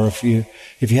direction?" Or if you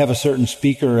have a certain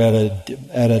speaker at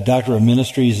a doctor of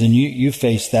ministries and you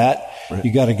face that, right.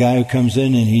 You got a guy who comes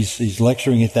in and he's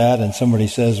lecturing at that, and somebody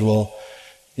says, "Well,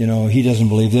 you know, he doesn't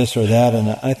believe this or that."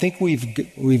 And I think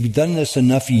we've done this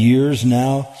enough years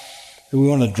now that we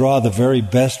want to draw the very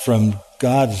best from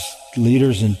God's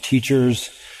leaders and teachers,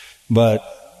 but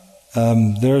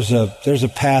there's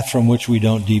a path from which we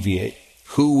don't deviate.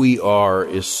 Who we are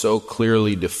is so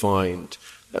clearly defined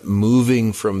that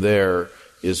moving from there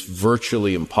is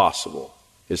virtually impossible,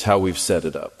 is how we've set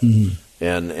it up. Mm-hmm.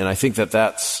 And I think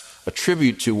that's a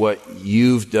tribute to what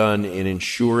you've done in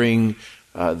ensuring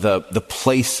the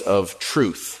place of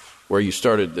truth, where you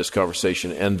started this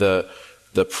conversation, and the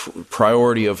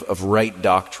priority of right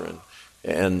doctrine.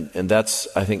 And that's,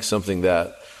 I think, something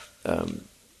that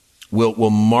will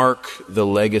mark the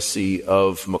legacy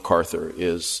of MacArthur,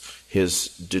 is his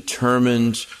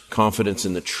determined confidence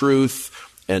in the truth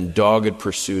and dogged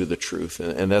pursuit of the truth.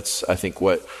 And that's, I think,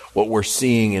 what we're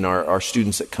seeing in our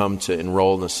students that come to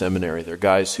enroll in the seminary. They're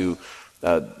guys who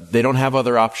they don't have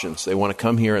other options. They want to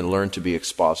come here and learn to be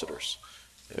expositors,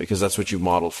 because that's what you've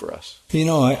modeled for us. You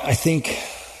know, I think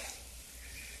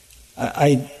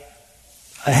I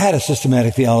had a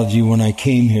systematic theology when I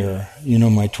came here,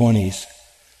 my 20s.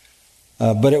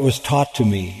 But it was taught to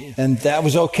me, and that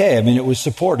was okay. I mean, it was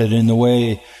supported in the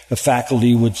way a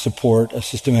faculty would support a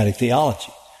systematic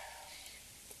theology.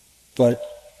 But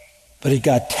it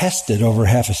got tested over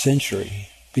half a century,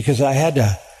 because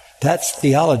that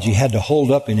theology had to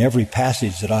hold up in every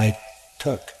passage that I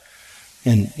took.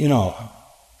 And,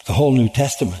 the whole New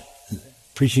Testament,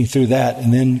 preaching through that,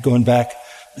 and then going back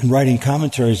and writing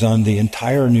commentaries on the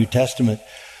entire New Testament,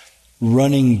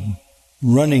 running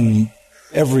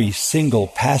every single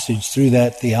passage through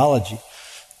that theology.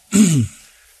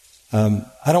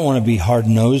 I don't want to be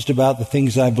hard-nosed about the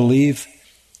things I believe,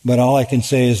 but all I can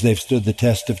say is they've stood the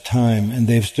test of time, and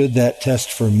they've stood that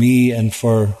test for me and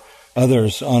for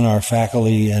others on our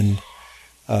faculty, and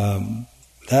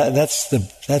that's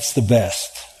the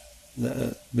best,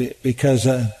 because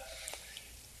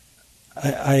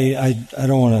I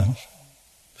don't want to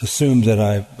assume that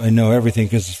I know everything,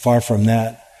 because it's far from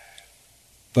that.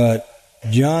 But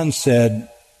John said,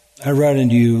 "I write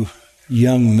unto you,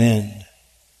 young men,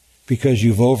 because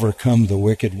you've overcome the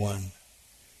wicked one."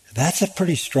 That's a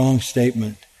pretty strong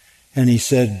statement. And he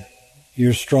said,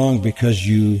 "You're strong because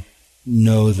you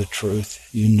know the truth,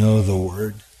 you know the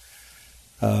Word.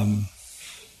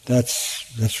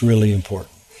 That's really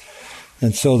important.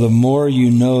 And so the more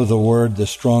you know the Word, the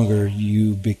stronger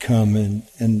you become,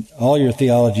 and all your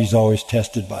theology is always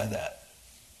tested by that.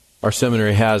 Our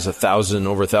seminary has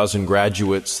over 1,000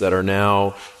 graduates that are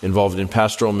now involved in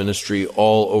pastoral ministry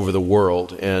all over the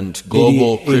world, and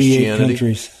global 88 Christianity.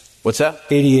 Countries. What's that?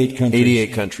 88 countries.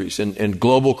 88 countries. And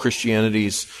global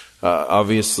Christianity's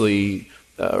obviously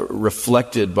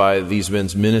reflected by these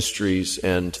men's ministries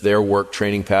and their work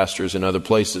training pastors in other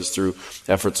places through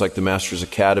efforts like the Masters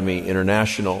Academy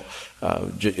International.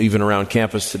 Even around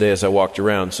campus today, as I walked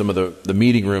around, some of the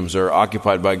meeting rooms are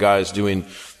occupied by guys doing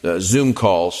Zoom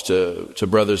calls to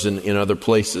brothers in other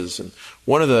places. And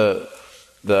one of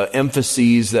the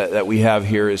emphases that we have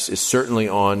here is certainly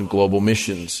on global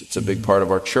missions. It's a big part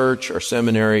of our church, our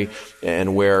seminary,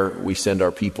 and where we send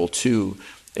our people to.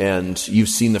 And you've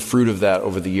seen the fruit of that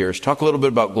over the years. Talk a little bit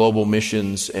about global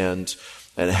missions and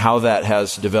how that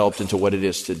has developed into what it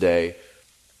is today.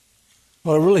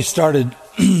 Well, it really started,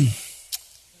 in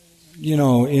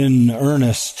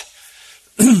earnest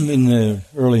in the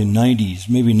early 90s,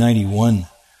 maybe 91,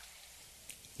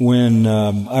 when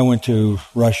I went to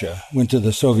Russia, went to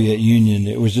the Soviet Union.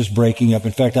 It was just breaking up.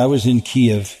 In fact, I was in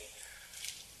Kiev,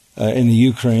 in the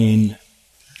Ukraine,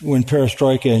 when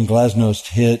Perestroika and Glasnost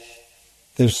hit.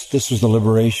 This was the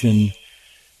liberation,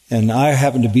 and I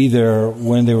happened to be there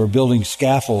when they were building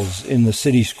scaffolds in the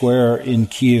city square in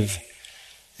Kiev,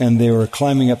 and they were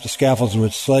climbing up the scaffolds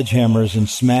with sledgehammers and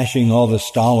smashing all the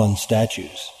Stalin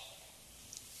statues.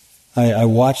 I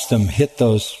watched them hit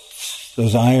those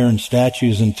iron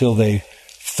statues until they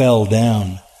fell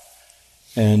down,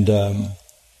 and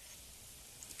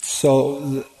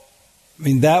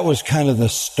that was kind of the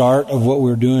start of what we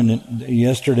were doing.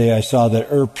 Yesterday I saw that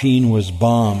Irpin was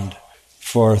bombed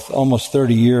for almost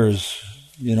 30 years.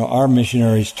 Our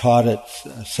missionaries taught at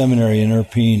a seminary in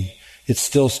Irpin. It's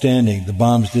still standing. The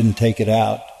bombs didn't take it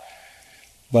out.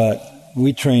 But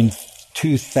we trained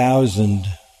 2,000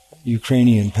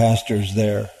 Ukrainian pastors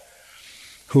there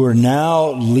who are now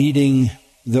leading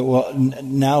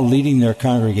their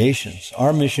congregations.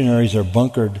 Our missionaries are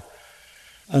bunkered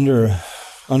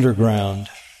underground.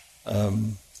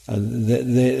 For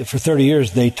 30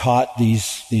 years, they taught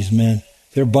these men.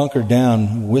 They're bunkered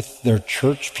down with their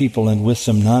church people and with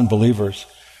some non-believers,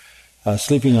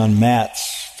 sleeping on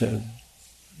mats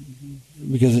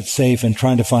because it's safe, and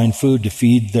trying to find food to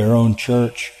feed their own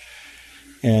church.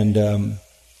 And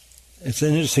it's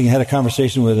interesting. I had a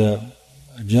conversation with a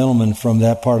gentleman from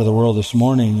that part of the world this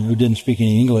morning who didn't speak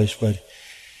any English, but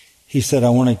he said, "I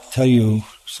want to tell you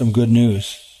some good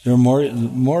news. There are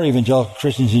more evangelical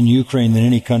Christians in Ukraine than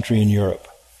any country in Europe."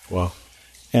 Wow.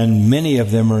 And many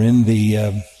of them are in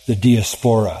the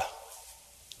diaspora.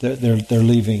 They're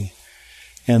leaving.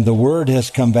 And the word has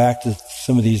come back to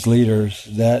some of these leaders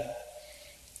that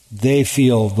they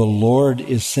feel the Lord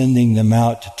is sending them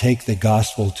out to take the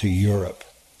gospel to Europe.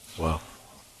 Wow.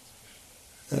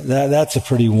 That's a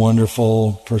pretty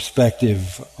wonderful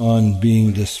perspective on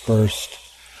being dispersed.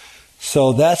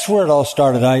 So that's where it all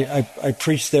started. I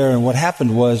preached there, and what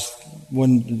happened was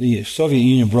when the Soviet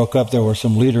Union broke up, there were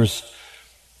some leaders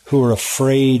who were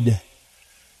afraid.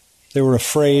 They were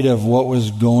afraid of what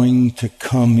was going to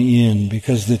come in,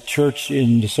 because the church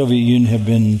in the Soviet Union had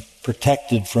been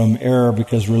protected from error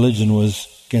because religion was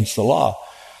against the law.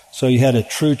 So you had a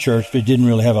true church, but didn't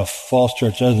really have a false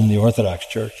church other than the Orthodox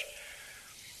Church.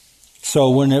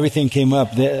 So when everything came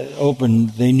up,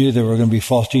 they knew there were going to be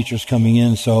false teachers coming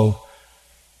in. So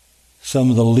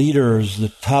some of the leaders, the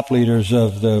top leaders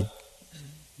of the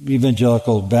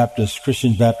Evangelical Baptist,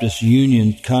 Christian Baptist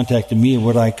Union contacted me,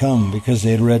 would I come? Because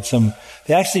they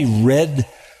actually read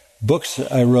books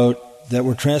I wrote that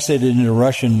were translated into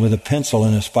Russian with a pencil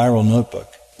in a spiral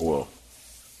notebook. Whoa.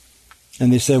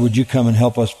 And they said, would you come and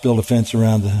help us build a fence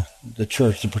around the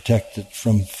church to protect it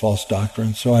from false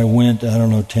doctrine? So I went,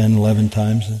 10, 11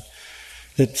 times. And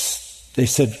they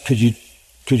said, could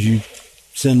you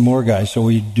send more guys? So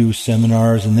we do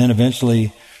seminars, and then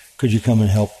eventually, could you come and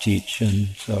help teach?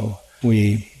 And so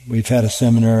we've had a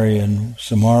seminary in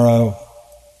Samara.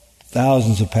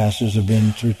 Thousands of pastors have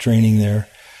been through training there.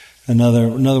 Another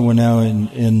one now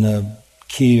in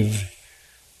Kiev.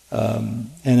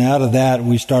 And out of that,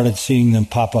 we started seeing them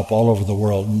pop up all over the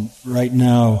world. And right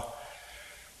now,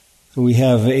 we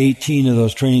have 18 of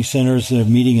those training centers that are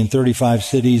meeting in 35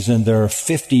 cities, and there are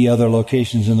 50 other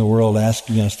locations in the world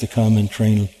asking us to come and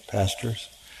train pastors.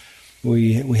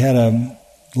 We had a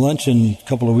luncheon a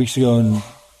couple of weeks ago, and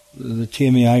the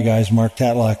TMEI guys, Mark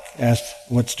Tatlock, asked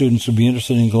what students would be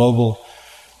interested in global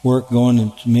work going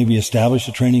and maybe establish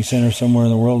a training center somewhere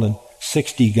in the world, and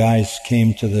 60 guys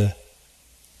came to the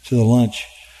lunch.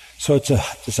 So it's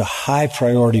a high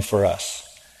priority for us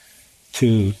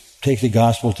to take the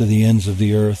gospel to the ends of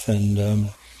the earth, and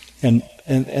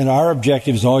our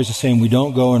objective is always the same. We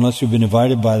don't go unless we've been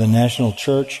invited by the national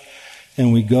church,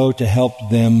 and we go to help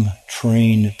them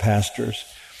train pastors.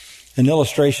 An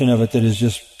illustration of it that is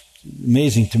just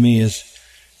amazing to me is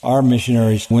our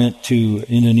missionaries went to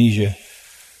Indonesia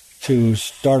to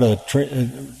start a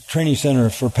training center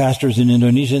for pastors in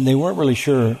Indonesia, and they weren't really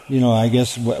sure, I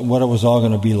guess, what it was all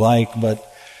going to be like, but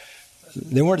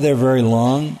they weren't there very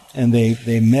long, and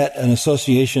they met an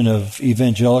association of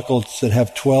evangelicals that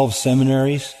have 12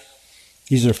 seminaries.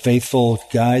 These are faithful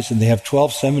guys, and they have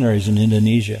 12 seminaries in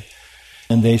Indonesia.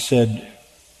 And they said,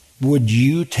 would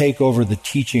you take over the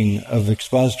teaching of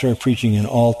expository preaching in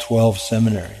all 12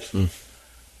 seminaries?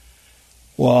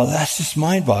 Well, that's just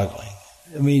mind-boggling.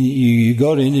 I mean, you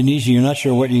go to Indonesia, you're not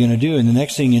sure what you're going to do, and the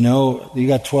next thing you know, you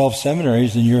got 12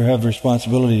 seminaries, and you have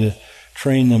responsibility to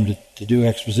train them to do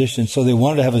exposition. So they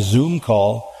wanted to have a Zoom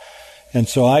call, and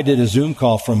so I did a Zoom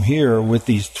call from here with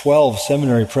these 12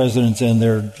 seminary presidents and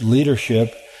their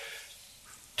leadership,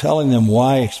 telling them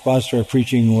why expository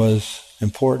preaching was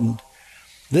important.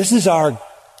 This is our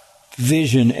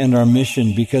vision and our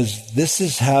mission, because this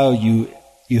is how you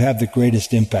have the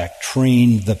greatest impact.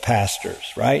 Train the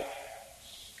pastors, right?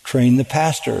 Train the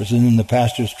pastors, and then the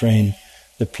pastors train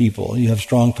the people. You have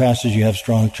strong pastors, you have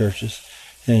strong churches,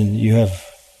 and you have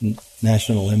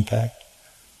national impact.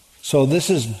 So this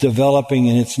is developing,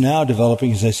 and it's now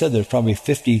developing. As I said, there's probably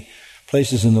 50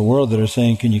 places in the world that are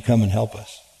saying, can you come and help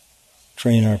us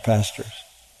train our pastors?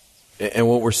 And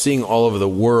what we're seeing all over the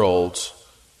world,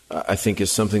 I think,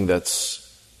 is something that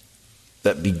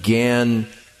began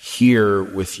here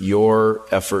with your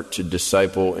effort to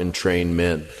disciple and train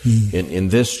men in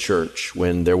this church,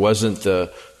 when there wasn't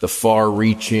the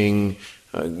far-reaching,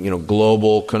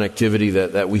 global connectivity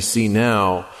that we see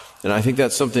now. And I think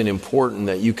that's something important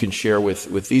that you can share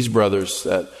with these brothers,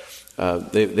 that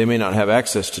they may not have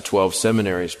access to 12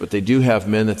 seminaries, but they do have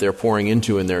men that they're pouring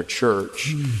into in their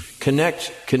church.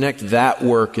 Connect that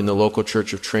work in the local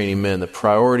church of training men, the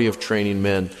priority of training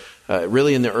men,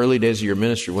 really in the early days of your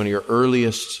ministry, one of your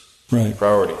earliest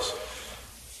priorities.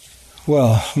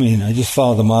 Well, I just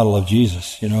followed the model of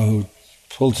Jesus, who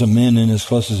pulled some men in as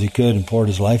close as he could and poured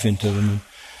his life into them. And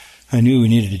I knew we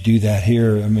needed to do that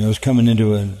here. I was coming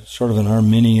into a sort of an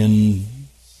Arminian,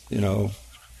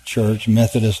 church,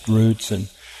 Methodist roots, and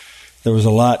there was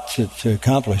a lot to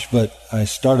accomplish. But I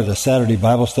started a Saturday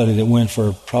Bible study that went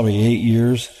for probably 8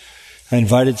 years. I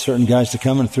invited certain guys to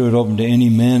come and threw it open to any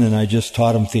men, and I just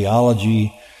taught them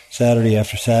theology Saturday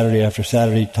after Saturday after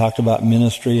Saturday, talked about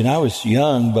ministry. And I was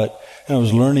young, but I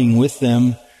was learning with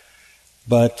them.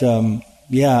 But I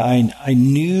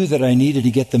knew that I needed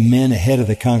to get the men ahead of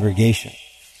the congregation.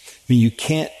 You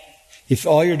can't, if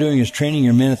all you're doing is training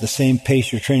your men at the same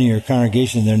pace you're training your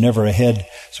congregation, they're never ahead.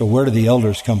 So where do the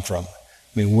elders come from?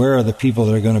 Where are the people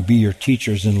that are going to be your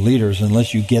teachers and leaders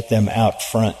unless you get them out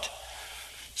front?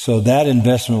 So that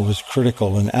investment was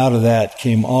critical, and out of that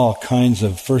came all kinds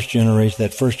of first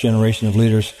generation of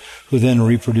leaders who then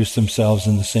reproduced themselves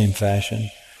in the same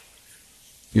fashion.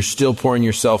 You're still pouring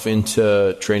yourself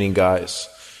into training guys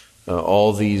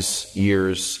all these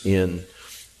years in,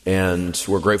 and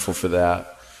we're grateful for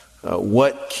that.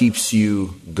 What keeps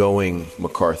you going,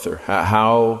 MacArthur?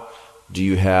 How do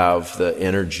you have the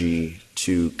energy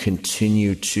to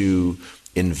continue to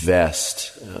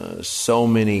invest? So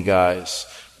many guys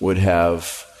would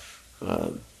have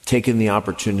taken the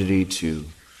opportunity to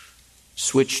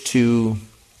switch to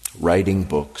writing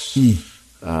books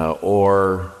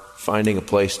or finding a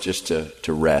place just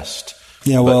to rest.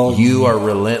 But you are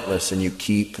relentless, and you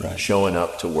keep showing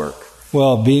up to work.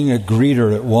 Well, being a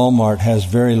greeter at Walmart has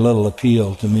very little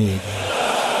appeal to me.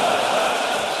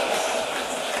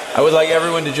 I would like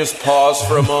everyone to just pause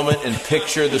for a moment and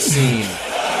picture the scene.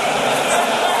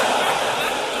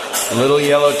 A little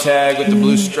yellow tag with the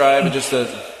blue stripe and just a,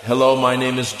 hello, my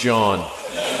name is John.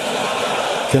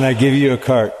 Can I give you a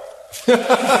cart?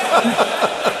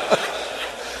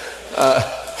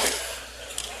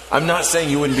 I'm not saying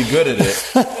you wouldn't be good at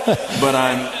it, but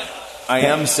I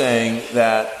am saying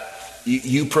that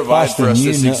you provide Austin, for us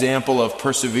this example of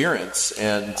perseverance.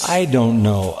 And I don't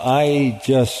know. I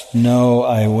just know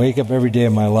I wake up every day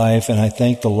of my life, and I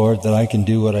thank the Lord that I can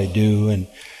do what I do. And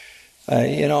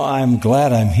I'm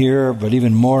glad I'm here, but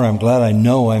even more, I'm glad I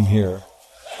know I'm here.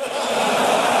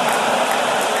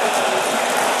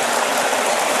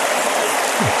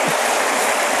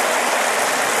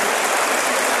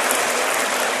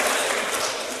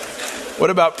 What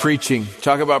about preaching?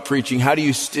 Talk about preaching. How do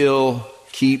you still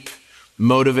keep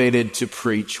motivated to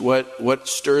preach? What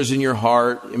stirs in your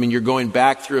heart? I mean, you're going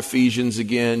back through Ephesians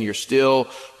again. You're still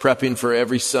prepping for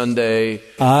every Sunday.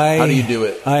 How do you do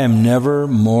it? I am never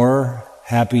more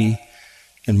happy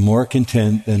and more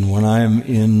content than when I am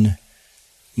in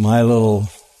my little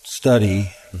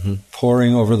study,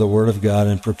 poring over the Word of God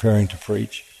and preparing to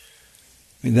preach.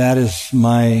 I mean, that is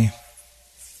my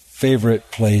favorite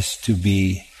place to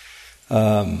be.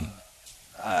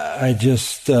 I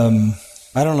just, I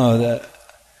don't know, that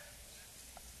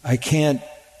I can't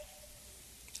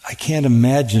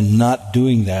imagine not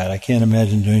doing that. I can't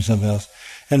imagine doing something else.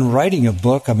 And writing a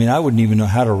book, I mean, I wouldn't even know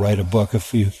how to write a book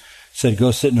if you said,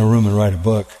 go sit in a room and write a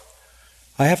book.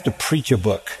 I have to preach a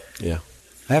book. Yeah.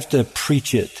 I have to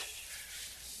preach it.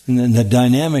 And then the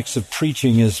dynamics of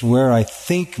preaching is where I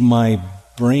think my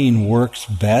brain works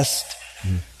best.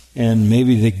 And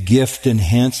maybe the gift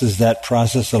enhances that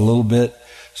process a little bit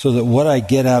so that what I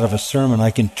get out of a sermon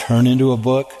I can turn into a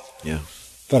book. Yeah.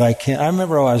 But I can't. I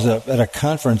remember I was at a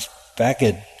conference back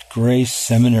at Grace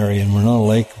Seminary in Winona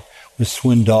Lake with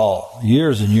Swindoll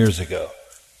years and years ago.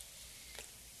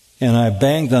 And I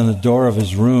banged on the door of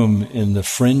his room in the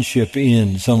Friendship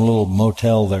Inn, some little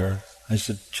motel there. I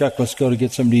said, Chuck, let's go to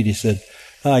get something to eat. He said,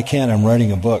 no, I can't. I'm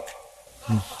writing a book.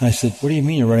 And I said, what do you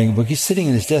mean you're writing a book? He's sitting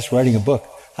at his desk writing a book.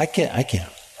 I can't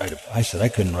write a book. I said, I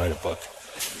couldn't write a book.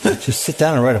 Just sit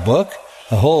down and write a book?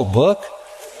 A whole book?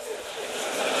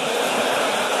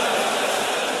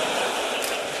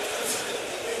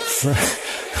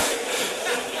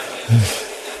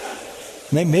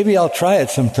 Maybe I'll try it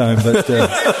sometime, but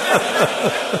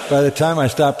by the time I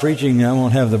stop preaching, I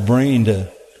won't have the brain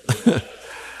to...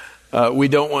 We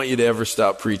don't want you to ever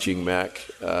stop preaching, Mac.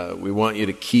 We want you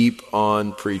to keep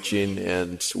on preaching,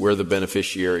 and we're the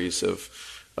beneficiaries of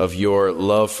your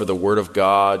love for the Word of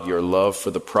God, your love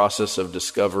for the process of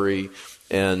discovery,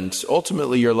 and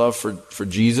ultimately your love for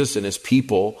Jesus and His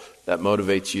people that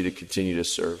motivates you to continue to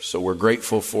serve. So we're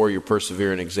grateful for your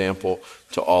persevering example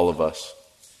to all of us.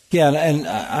 Yeah, and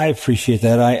I appreciate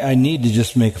that. I need to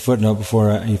just make a footnote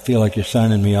before you feel like you're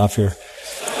signing me off here.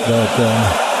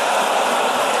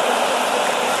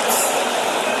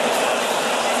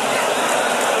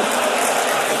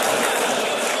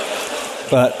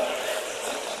 But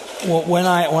when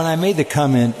I made the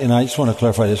comment, and I just want to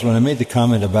clarify this, when I made the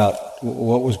comment about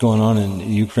what was going on in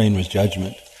Ukraine was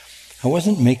judgment, I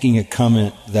wasn't making a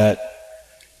comment that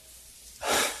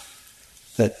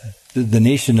the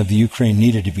nation of the Ukraine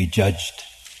needed to be judged.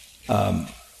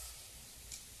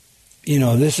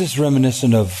 This is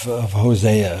reminiscent of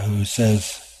Hosea, who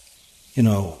says,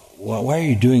 why are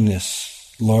you doing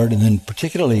this, Lord? And then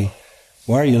particularly,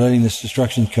 why are you letting this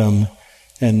destruction come?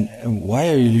 And why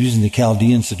are you using the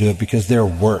Chaldeans to do it? Because they're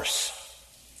worse.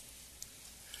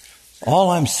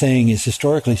 All I'm saying is,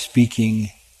 historically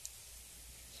speaking,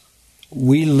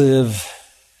 we live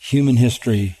human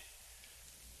history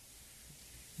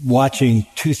watching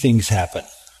two things happen: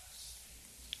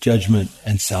 judgment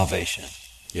and salvation.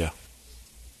 Yeah.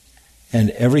 And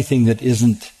everything that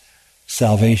isn't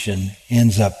salvation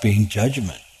ends up being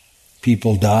judgment.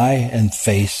 People die and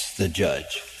face the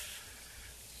judge.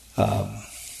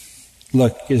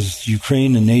 Look, is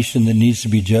Ukraine a nation that needs to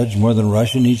be judged more than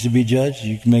Russia needs to be judged?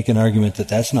 You can make an argument that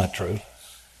that's not true.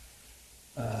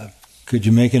 Could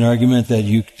you make an argument that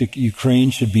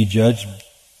Ukraine should be judged,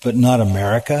 but not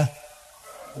America?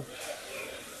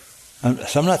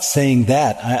 So I'm not saying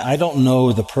that. I don't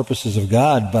know the purposes of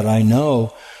God, but I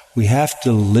know we have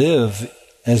to live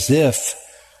as if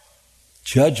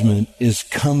judgment is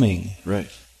coming. Right.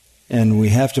 And we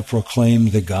have to proclaim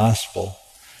the gospel.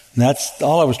 And that's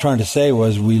all I was trying to say,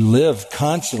 was we live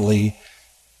constantly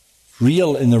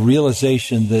in the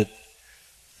realization that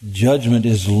judgment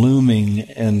is looming,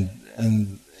 and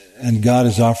God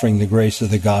is offering the grace of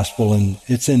the gospel, and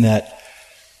it's in that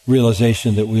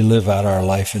realization that we live out our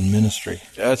life in ministry.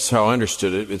 That's how I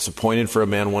understood it. It's appointed for a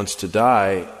man once to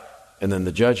die, and then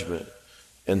the judgment.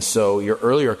 And so your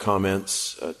earlier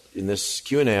comments in this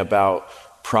Q&A about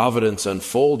providence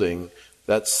unfolding,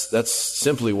 that's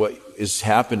simply what is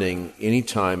happening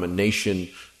anytime a nation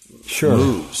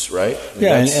moves, right?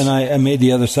 And I made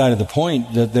the other side of the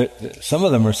point that some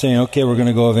of them are saying, okay, we're going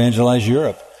to go evangelize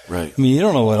Europe. Right. I mean, you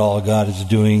don't know what all God is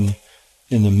doing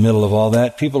in the middle of all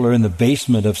that. People are in the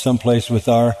basement of someplace with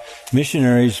our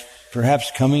missionaries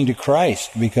perhaps coming to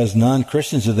Christ because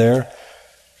non-Christians are there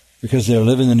because they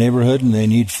live in the neighborhood and they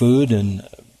need food, and,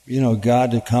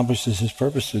 God accomplishes His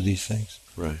purpose through these things.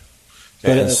 Right.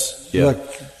 But look,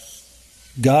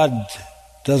 God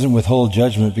doesn't withhold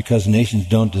judgment because nations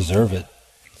don't deserve it.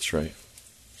 That's right.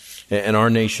 And our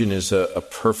nation is a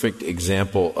perfect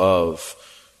example of,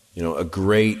 a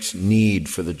great need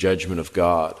for the judgment of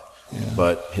God. Yeah.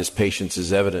 But his patience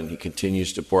is evident. He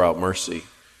continues to pour out mercy.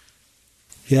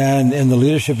 Yeah, and the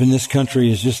leadership in this country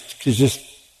is just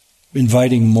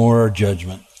inviting more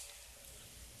judgment.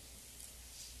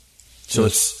 So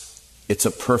it's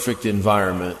a perfect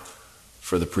environment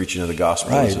for the preaching of the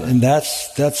gospel. Right, isn't it? and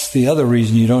that's the other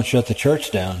reason you don't shut the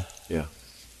church down. Yeah.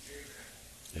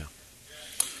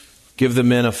 Give the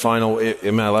men a final.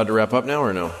 Am I allowed to wrap up now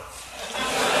or no?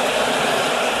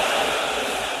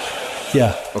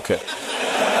 Yeah. Okay.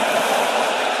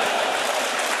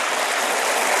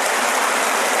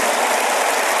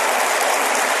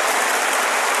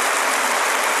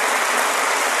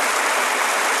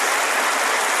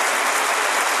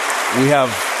 We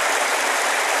have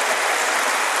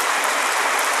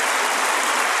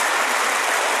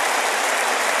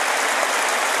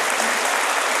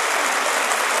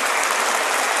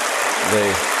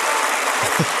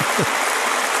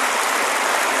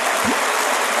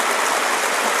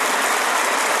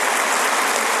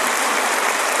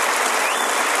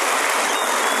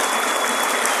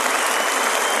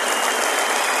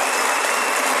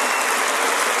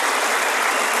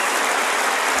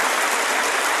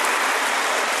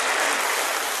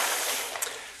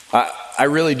I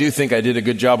really do think I did a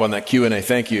good job on that Q&A.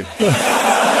 Thank you. Thank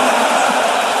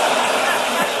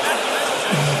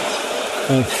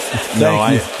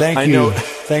you.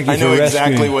 Thank you. I know for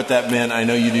exactly rescuing. what that meant. I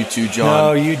know you do too, John.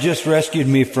 No, you just rescued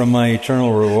me from my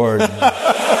eternal reward.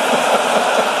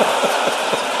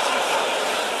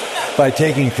 By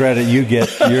taking credit, you get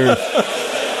yours.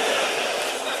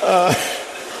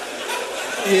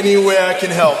 Any way I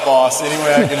can help, boss. Any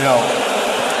way I can help.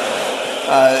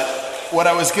 What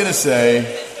I was going to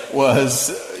say was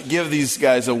give these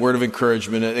guys a word of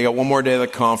encouragement. They got one more day of the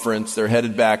conference. They're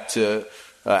headed back to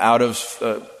out of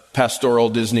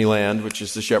pastoral Disneyland, which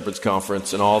is the Shepherd's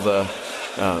Conference, and all the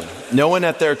no one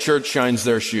at their church shines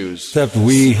their shoes. Except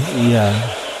we,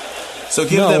 yeah. So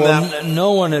give them that.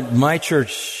 No one at my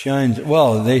church shines.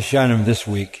 Well, they shine them this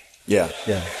week. Yeah.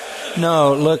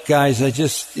 No, look, guys, I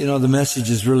just, the message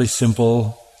is really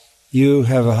simple. You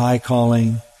have a high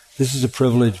calling. This is a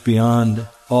privilege beyond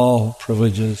all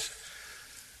privileges.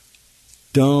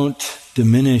 Don't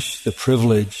diminish the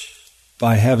privilege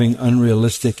by having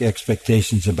unrealistic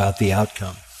expectations about the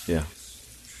outcome. Yeah.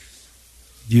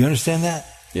 Do you understand that?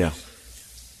 Yeah.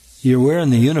 You're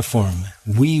wearing the uniform.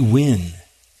 We win.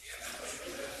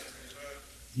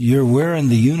 You're wearing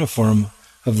the uniform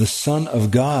of the Son of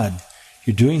God.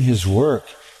 You're doing His work.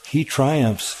 He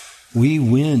triumphs. We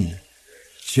win.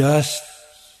 Just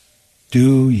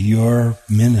do your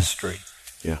ministry.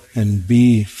 Yeah. And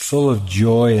be full of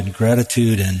joy and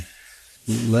gratitude and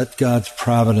let God's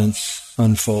providence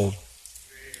unfold.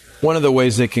 One of the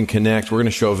ways they can connect, we're going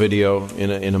to show a video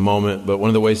in a moment, but one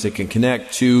of the ways they can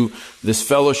connect to this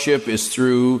fellowship is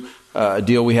through a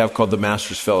deal we have called the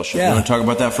Master's Fellowship. Yeah. You want to talk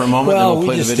about that for a moment? Well, and then we'll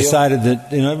play we just the video? decided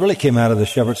that, it really came out of the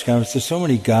Shepherd's Conference. There's so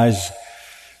many guys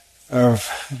are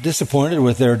disappointed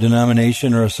with their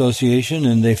denomination or association,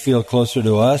 and they feel closer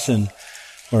to us,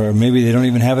 or maybe they don't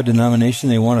even have a denomination.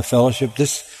 They want a fellowship.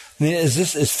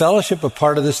 Is fellowship a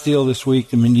part of this deal this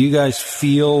week? I mean, do you guys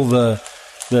feel the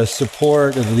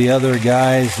support of the other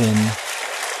guys? And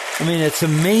I mean, it's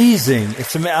amazing.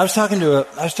 I was talking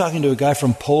to a guy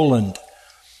from Poland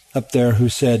up there who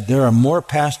said there are more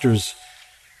pastors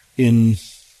in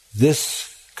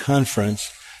this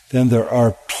conference than there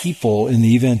are people in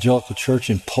the evangelical church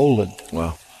in Poland.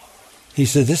 Wow. He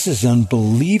said, this is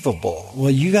unbelievable. Well,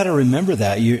 you got to remember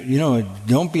that.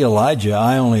 Don't be Elijah.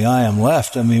 I am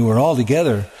left. I mean, we're all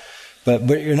together. But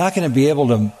you're not going to be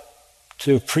able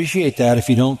to appreciate that if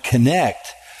you don't connect.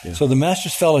 Yeah. So the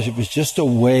Master's Fellowship is just a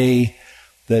way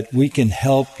that we can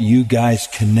help you guys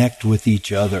connect with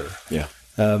each other. Yeah.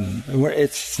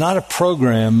 It's not a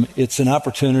program. It's an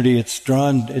opportunity. It's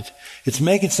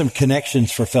making some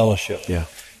connections for fellowship. Yeah.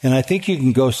 And I think you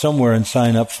can go somewhere and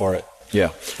sign up for it.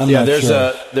 Yeah. There's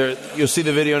you'll see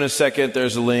the video in a second.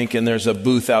 There's a link, and there's a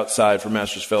booth outside for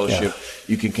Master's Fellowship. Yeah.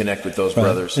 You can connect with those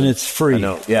brothers. And it's free. I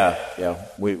know. Yeah.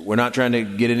 We're not trying to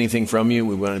get anything from you.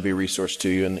 We want to be a resource to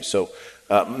you. And so,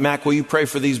 Mac, will you pray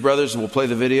for these brothers? We'll play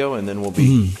the video, and then we'll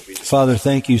be... Father,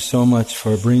 thank you so much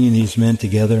for bringing these men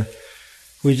together.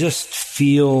 We just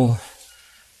feel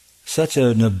such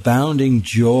an abounding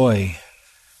joy,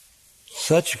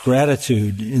 such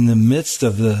gratitude in the midst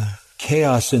of the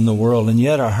chaos in the world, and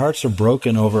yet our hearts are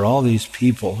broken over all these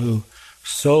people who are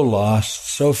so lost,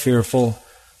 so fearful,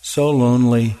 so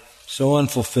lonely, so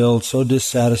unfulfilled, so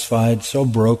dissatisfied, so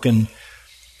broken,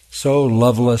 so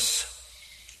loveless,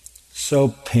 so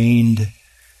pained.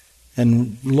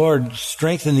 And Lord,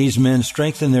 strengthen these men,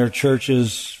 strengthen their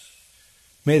churches.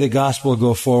 May the gospel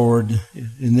go forward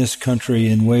in this country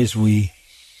in ways we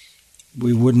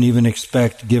wouldn't even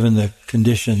expect given the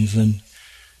conditions. And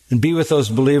be with those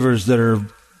believers that are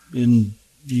in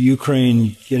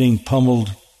Ukraine getting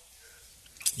pummeled.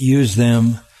 Use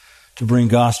them to bring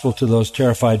gospel to those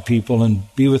terrified people, and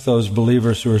be with those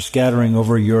believers who are scattering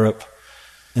over Europe.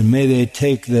 And may they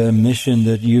take the mission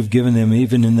that you've given them,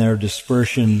 even in their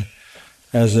dispersion,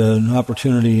 as an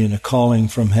opportunity and a calling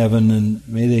from heaven, and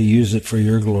may they use it for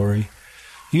your glory.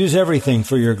 Use everything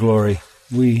for your glory.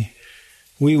 We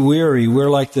weary. We're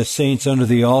like the saints under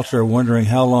the altar, wondering,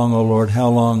 how long, O Lord, how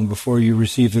long before you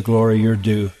receive the glory you're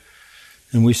due?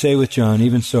 And we say with John,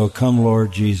 even so, come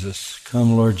Lord Jesus.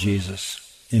 Come Lord Jesus.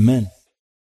 Amen.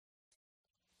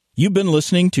 You've been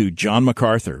listening to John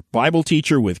MacArthur, Bible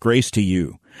teacher with Grace to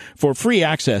You. For free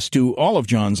access to all of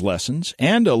John's lessons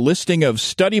and a listing of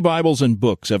study Bibles and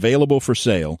books available for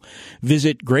sale,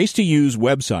 visit Grace to You's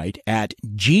website at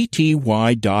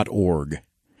gty.org.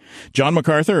 John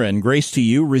MacArthur and Grace to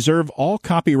You reserve all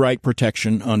copyright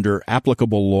protection under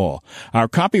applicable law. Our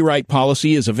copyright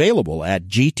policy is available at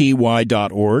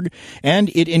gty.org, and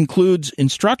it includes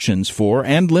instructions for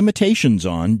and limitations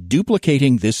on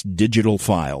duplicating this digital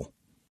file.